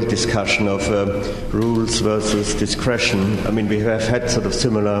of the old discussion of rules versus discretion? I mean, we have had sort of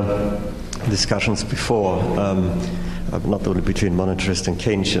similar discussions before, not only between monetarists and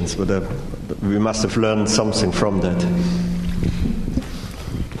Keynesians, but we must have learned something from that.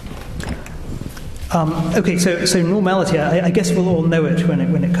 Okay, so normality, I guess we'll all know it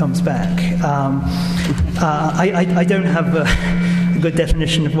when it comes back. I don't have a good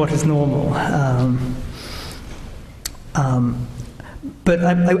definition of what is normal. But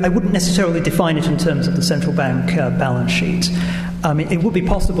I wouldn't necessarily define it in terms of the central bank balance sheet. It would be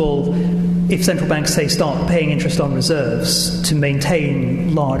possible if central banks, say, start paying interest on reserves to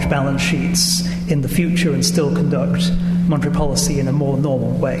maintain large balance sheets in the future and still conduct monetary policy in a more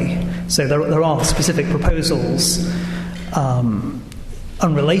normal way. So there are specific proposals,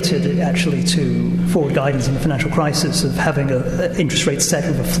 unrelated actually to forward guidance in the financial crisis, of having an interest rate set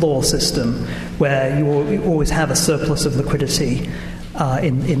with a floor system where you always have a surplus of liquidity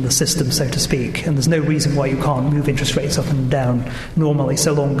in the system, so to speak, and there's no reason why you can't move interest rates up and down normally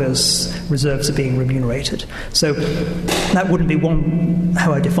so long as reserves are being remunerated. So that wouldn't be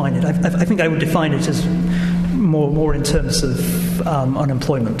how I define it. I think I would define it as more in terms of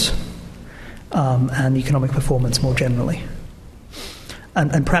unemployment and economic performance more generally.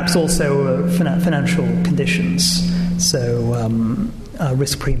 And perhaps also financial conditions, so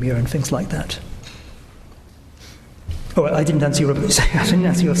risk premia and things like that. Oh, I didn't answer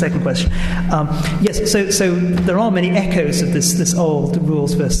your second question. Yes, so there are many echoes of this old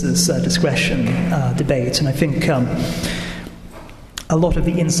rules versus discretion debate, and I think a lot of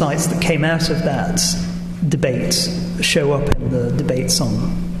the insights that came out of that debate show up in the debates on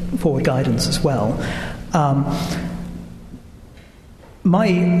forward guidance as well.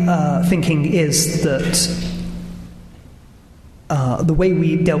 My thinking is that the way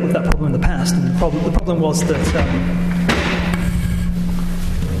we dealt with that problem in the past, and the problem was that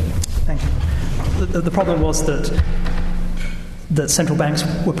the problem was that central banks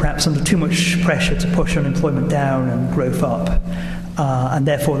were perhaps under too much pressure to push unemployment down and growth up, and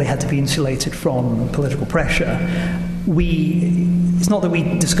therefore they had to be insulated from political pressure. It's not that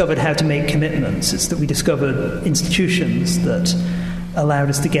we discovered how to make commitments, it's that we discovered institutions that allowed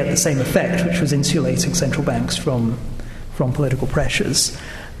us to get the same effect, which was insulating central banks from political pressures.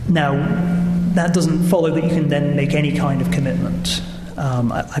 Now, that doesn't follow that you can then make any kind of commitment.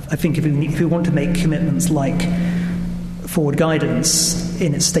 I think if we want to make commitments like forward guidance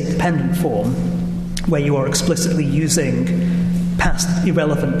in its state-dependent form, where you are explicitly using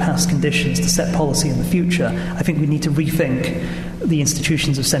irrelevant past conditions to set policy in the future, I think we need to rethink the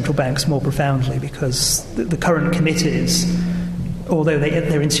institutions of central banks more profoundly, because the current committees, although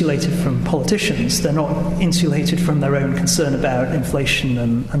they're insulated from politicians, they're not insulated from their own concern about inflation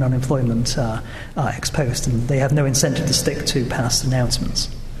and unemployment ex post, and they have no incentive to stick to past announcements.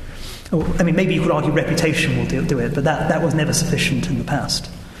 I mean, maybe you could argue reputation will do it, but that was never sufficient in the past.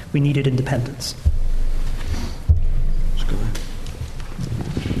 We needed independence.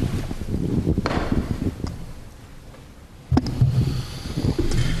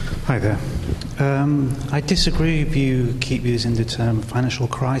 Hi there. I disagree if you keep using the term financial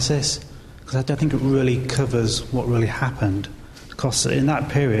crisis, because I don't think it really covers what really happened. Because in that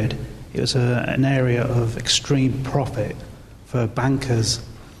period, it was an area of extreme profit for bankers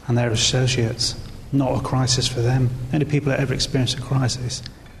and their associates, not a crisis for them. The only people that ever experienced a crisis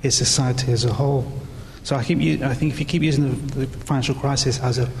is society as a whole. So I think if you keep using the financial crisis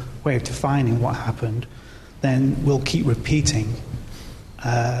as a way of defining what happened, then we'll keep repeating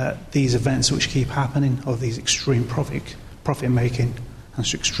these events which keep happening, of these extreme profit making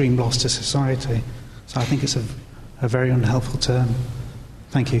and extreme loss to society. So I think it's a very unhelpful term.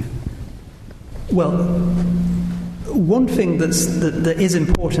 Thank you. Well, one thing that is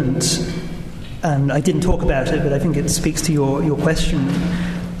important, and I didn't talk about it, but I think it speaks to your question,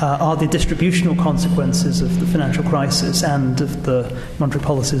 are the distributional consequences of the financial crisis and of the monetary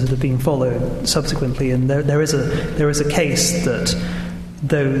policies that are being followed subsequently. And there is a case that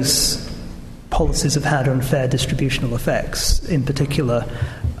those policies have had unfair distributional effects. In particular,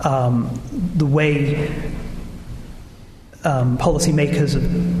 the way policymakers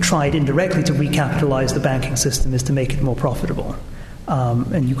have tried indirectly to recapitalize the banking system is to make it more profitable.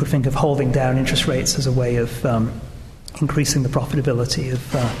 And you could think of holding down interest rates as a way of increasing the profitability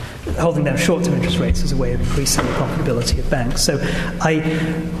of holding down short-term interest rates as a way of increasing the profitability of banks. So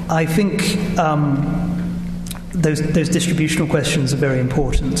I think those distributional questions are very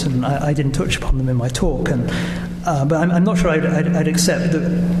important, and I didn't touch upon them in my talk. But I'm not sure I'd accept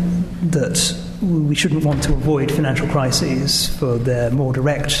that we shouldn't want to avoid financial crises for their more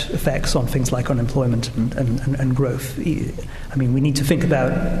direct effects on things like unemployment and growth. I mean, we need to think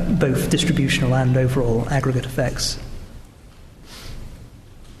about both distributional and overall aggregate effects.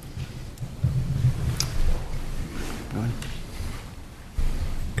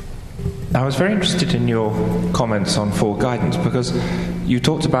 I was very interested in your comments on forward guidance, because you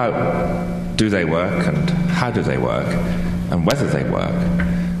talked about do they work and how do they work and whether they work.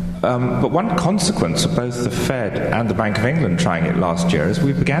 But one consequence of both the Fed and the Bank of England trying it last year is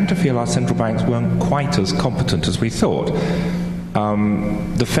we began to feel our central banks weren't quite as competent as we thought.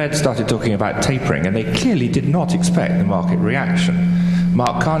 The Fed started talking about tapering, and they clearly did not expect the market reaction.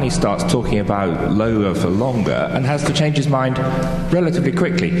 Mark Carney starts talking about lower for longer and has to change his mind relatively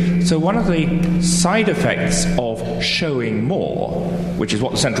quickly. So one of the side effects of showing more, which is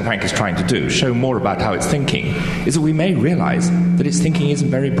what the central bank is trying to do, show more about how it's thinking, is that we may realize that its thinking isn't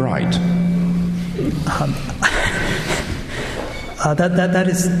very bright. That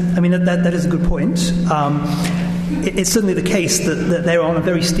is a good point. It's certainly the case that they're on a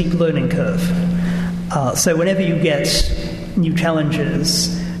very steep learning curve. So whenever you get new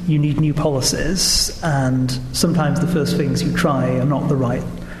challenges, you need new policies, and sometimes the first things you try are not the right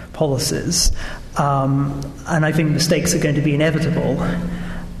policies. And I think mistakes are going to be inevitable.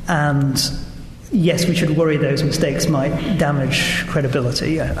 And yes, we should worry those mistakes might damage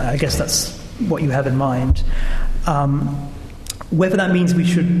credibility. I guess that's what you have in mind. Whether that means we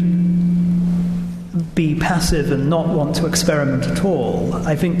should be passive and not want to experiment at all,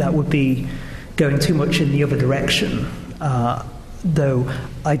 I think that would be going too much in the other direction. Though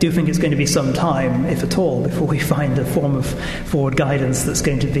I do think it's going to be some time, if at all, before we find a form of forward guidance that's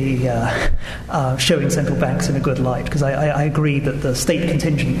going to be showing central banks in a good light. Because I agree that the state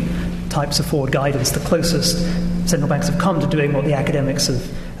contingent types of forward guidance, the closest central banks have come to doing what the academics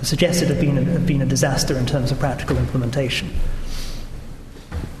have suggested, have been a disaster in terms of practical implementation.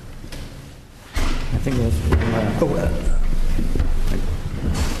 I think there's...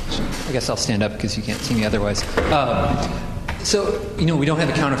 I guess I'll stand up because you can't see me otherwise. So, we don't have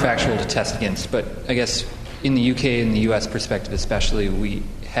a counterfactual to test against, but I guess in the UK and the US perspective especially, we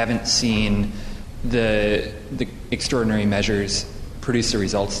haven't seen the extraordinary measures produce the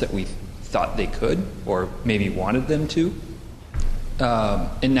results that we thought they could, or maybe wanted them to.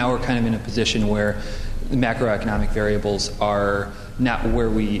 And now we're kind of in a position where the macroeconomic variables are not where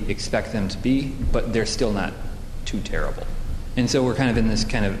we expect them to be, but they're still not too terrible. And so we're kind of in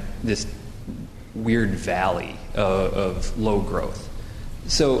this weird valley of low growth.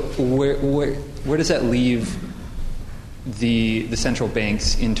 So where does that leave the central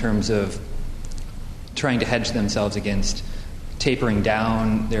banks in terms of trying to hedge themselves against tapering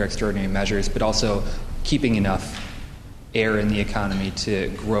down their extraordinary measures, but also keeping enough air in the economy to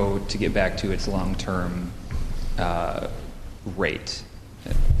grow to get back to its long-term rate?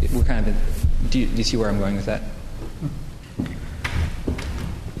 We're kind of do you see where I'm going with that?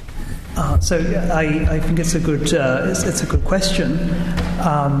 So I think it's a good question.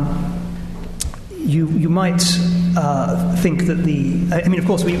 You might think that of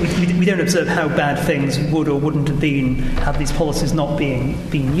course we don't observe how bad things would or wouldn't have been had these policies not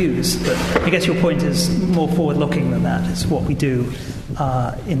being used. But I guess your point is more forward-looking than that. It's what we do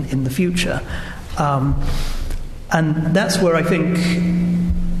in the future, and that's where I think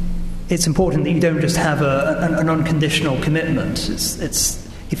it's important that you don't just have an unconditional commitment. It's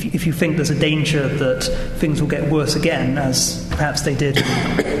if you think there's a danger that things will get worse again, as perhaps they did,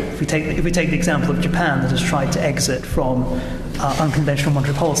 if we take the example of Japan that has tried to exit from unconventional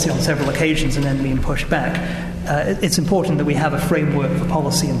monetary policy on several occasions and then been pushed back, it's important that we have a framework for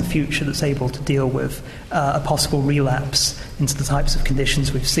policy in the future that's able to deal with a possible relapse into the types of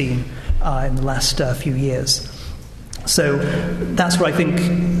conditions we've seen in the last few years. So that's where I think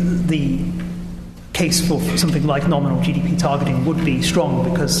the case for something like nominal GDP targeting would be strong,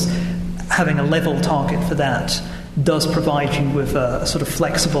 because having a level target for that does provide you with a sort of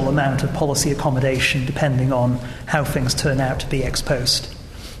flexible amount of policy accommodation depending on how things turn out to be ex post.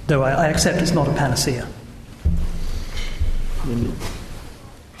 Though I accept it's not a panacea.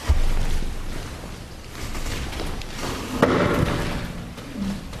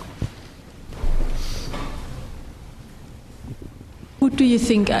 Who do you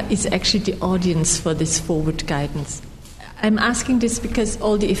think is actually the audience for this forward guidance? I'm asking this because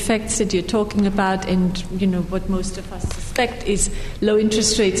all the effects that you're talking about, and what most of us suspect, is low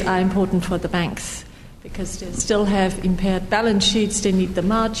interest rates are important for the banks because they still have impaired balance sheets. They need the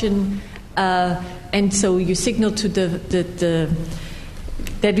margin, and so you signal to the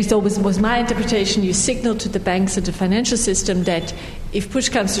that was my interpretation. You signal to the banks and the financial system that if push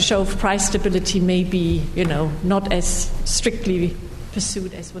comes to shove, price stability may be not as strictly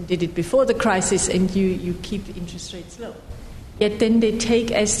pursued as one did it before the crisis, and you keep the interest rates low. Yet then they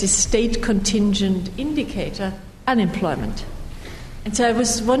take as the state contingent indicator unemployment. And so I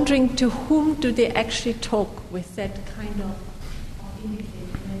was wondering, to whom do they actually talk with that kind of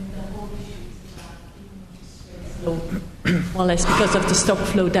indicator when the whole issue is about keeping interest rates low, more or less because of the stock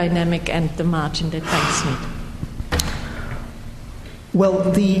flow dynamic and the margin that banks need? Well,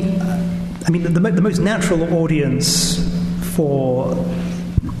 the most natural audience for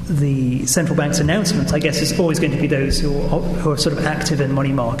the central bank's announcements, I guess, is always going to be those who are sort of active in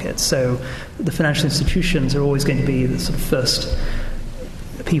money markets. So the financial institutions are always going to be the sort of first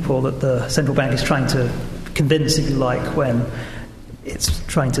people that the central bank is trying to convince, if you like, when it's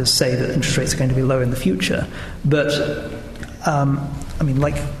trying to say that interest rates are going to be low in the future. But,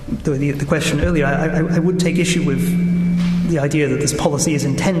 like the question earlier, I would take issue with the idea that this policy is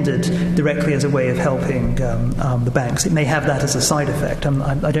intended directly as a way of helping the banks. It may have that as a side effect.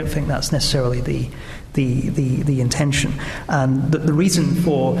 I don't think that's necessarily the intention. And the reason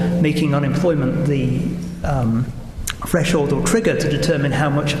for making unemployment the threshold or trigger to determine how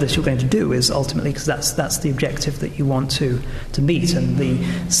much of this you're going to do is ultimately because that's the objective that you want to meet. And the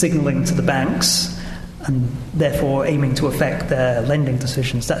signalling to the banks, and therefore aiming to affect their lending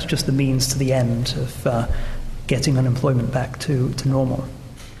decisions, that's just the means to the end of getting unemployment back to normal.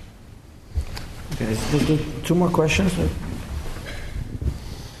 Okay, two more questions.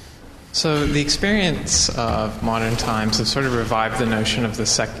 So the experience of modern times has sort of revived the notion of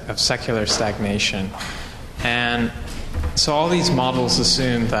of secular stagnation. And so all these models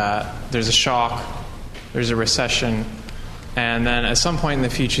assume that there's a shock, there's a recession, and then at some point in the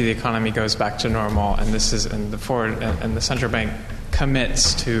future the economy goes back to normal, and the central bank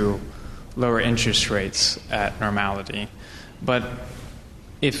commits to lower interest rates at normality. But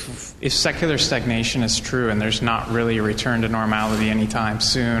if secular stagnation is true and there's not really a return to normality anytime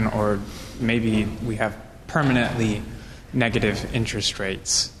soon, or maybe we have permanently negative interest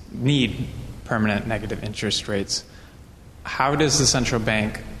rates, need permanent negative interest rates, how does the central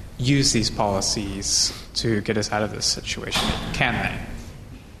bank use these policies to get us out of this situation? Can they?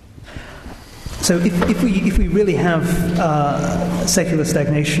 So if we really have secular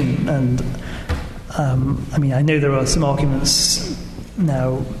stagnation, and I know there are some arguments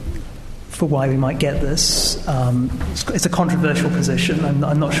now for why we might get this. It's a controversial position.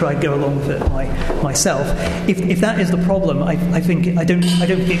 I'm not sure I'd go along with it myself. If that is the problem, I don't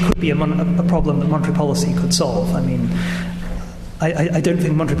think it could be a problem that monetary policy could solve. I don't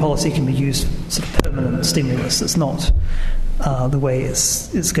think monetary policy can be used as a permanent stimulus. That's not the way it's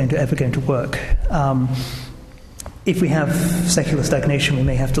ever going to work. If we have secular stagnation, we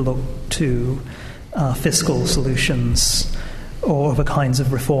may have to look to fiscal solutions or other kinds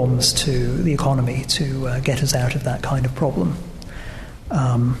of reforms to the economy to get us out of that kind of problem.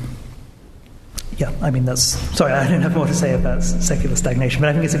 Sorry, I don't have more to say about secular stagnation, but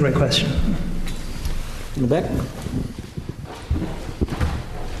I think it's a great question. In the back.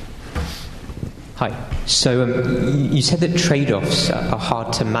 Hi. So you said that trade-offs are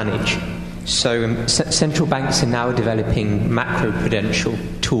hard to manage. So central banks are now developing macro-prudential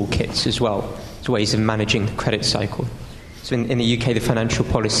toolkits as well as ways of managing the credit cycle. So in the UK, the Financial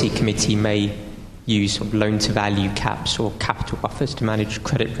Policy Committee may use loan-to-value caps or capital buffers to manage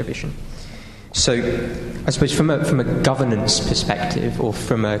credit provision. So I suppose from a governance perspective or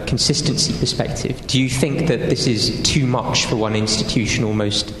from a consistency perspective, do you think that this is too much for one institution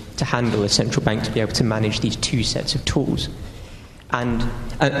almost to handle, a central bank to be able to manage these two sets of tools? And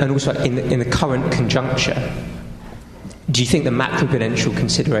also in the current conjuncture, do you think the macroprudential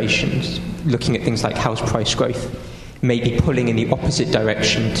considerations, looking at things like house price growth, may be pulling in the opposite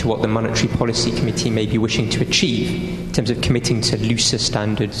direction to what the Monetary Policy Committee may be wishing to achieve in terms of committing to looser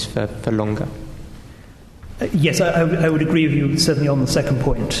standards for longer? Yes, I would agree with you certainly on the second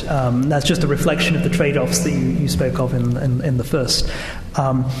point. That's just a reflection of the trade-offs that you spoke of in the first.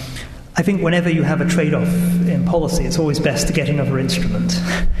 I think whenever you have a trade-off in policy, it's always best to get another instrument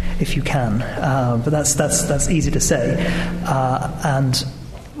if you can. But that's easy to say. And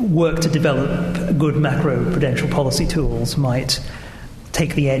work to develop good macro-prudential policy tools might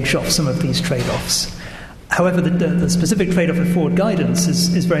take the edge off some of these trade-offs. However, the specific trade-off of forward guidance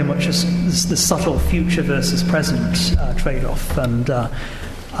is very much the subtle future versus present trade-off, and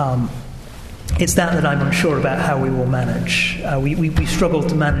it's that I'm unsure about how we will manage. We struggle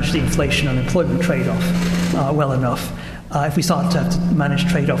to manage the inflation-unemployment trade-off well enough. If we start to have to manage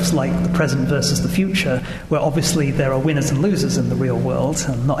trade-offs like the present versus the future, where obviously there are winners and losers in the real world,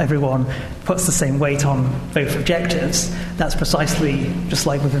 and not everyone puts the same weight on both objectives, that's precisely, just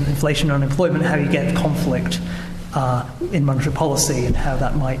like with inflation and unemployment, how you get conflict in monetary policy and how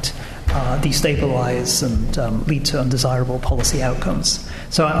that might destabilize and lead to undesirable policy outcomes.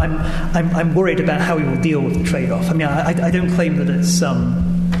 So I'm worried about how we will deal with the trade-off. I mean, I don't claim that it's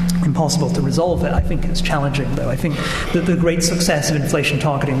impossible to resolve it. I think it's challenging, though. I think that the great success of inflation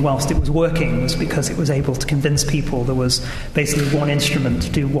targeting, whilst it was working, was because it was able to convince people there was basically one instrument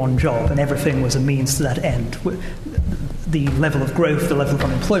to do one job, and everything was a means to that end. The level of growth, the level of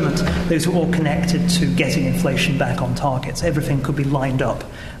unemployment, those were all connected to getting inflation back on targets. Everything could be lined up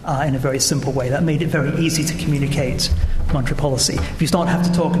in a very simple way. That made it very easy to communicate monetary policy. If you start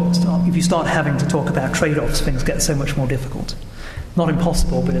having to talk about trade-offs, things get so much more difficult. Not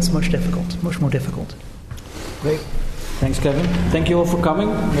impossible, but it's much more difficult. Great. Thanks, Kevin. Thank you all for coming.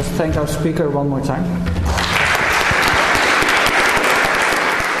 Let's thank our speaker one more time.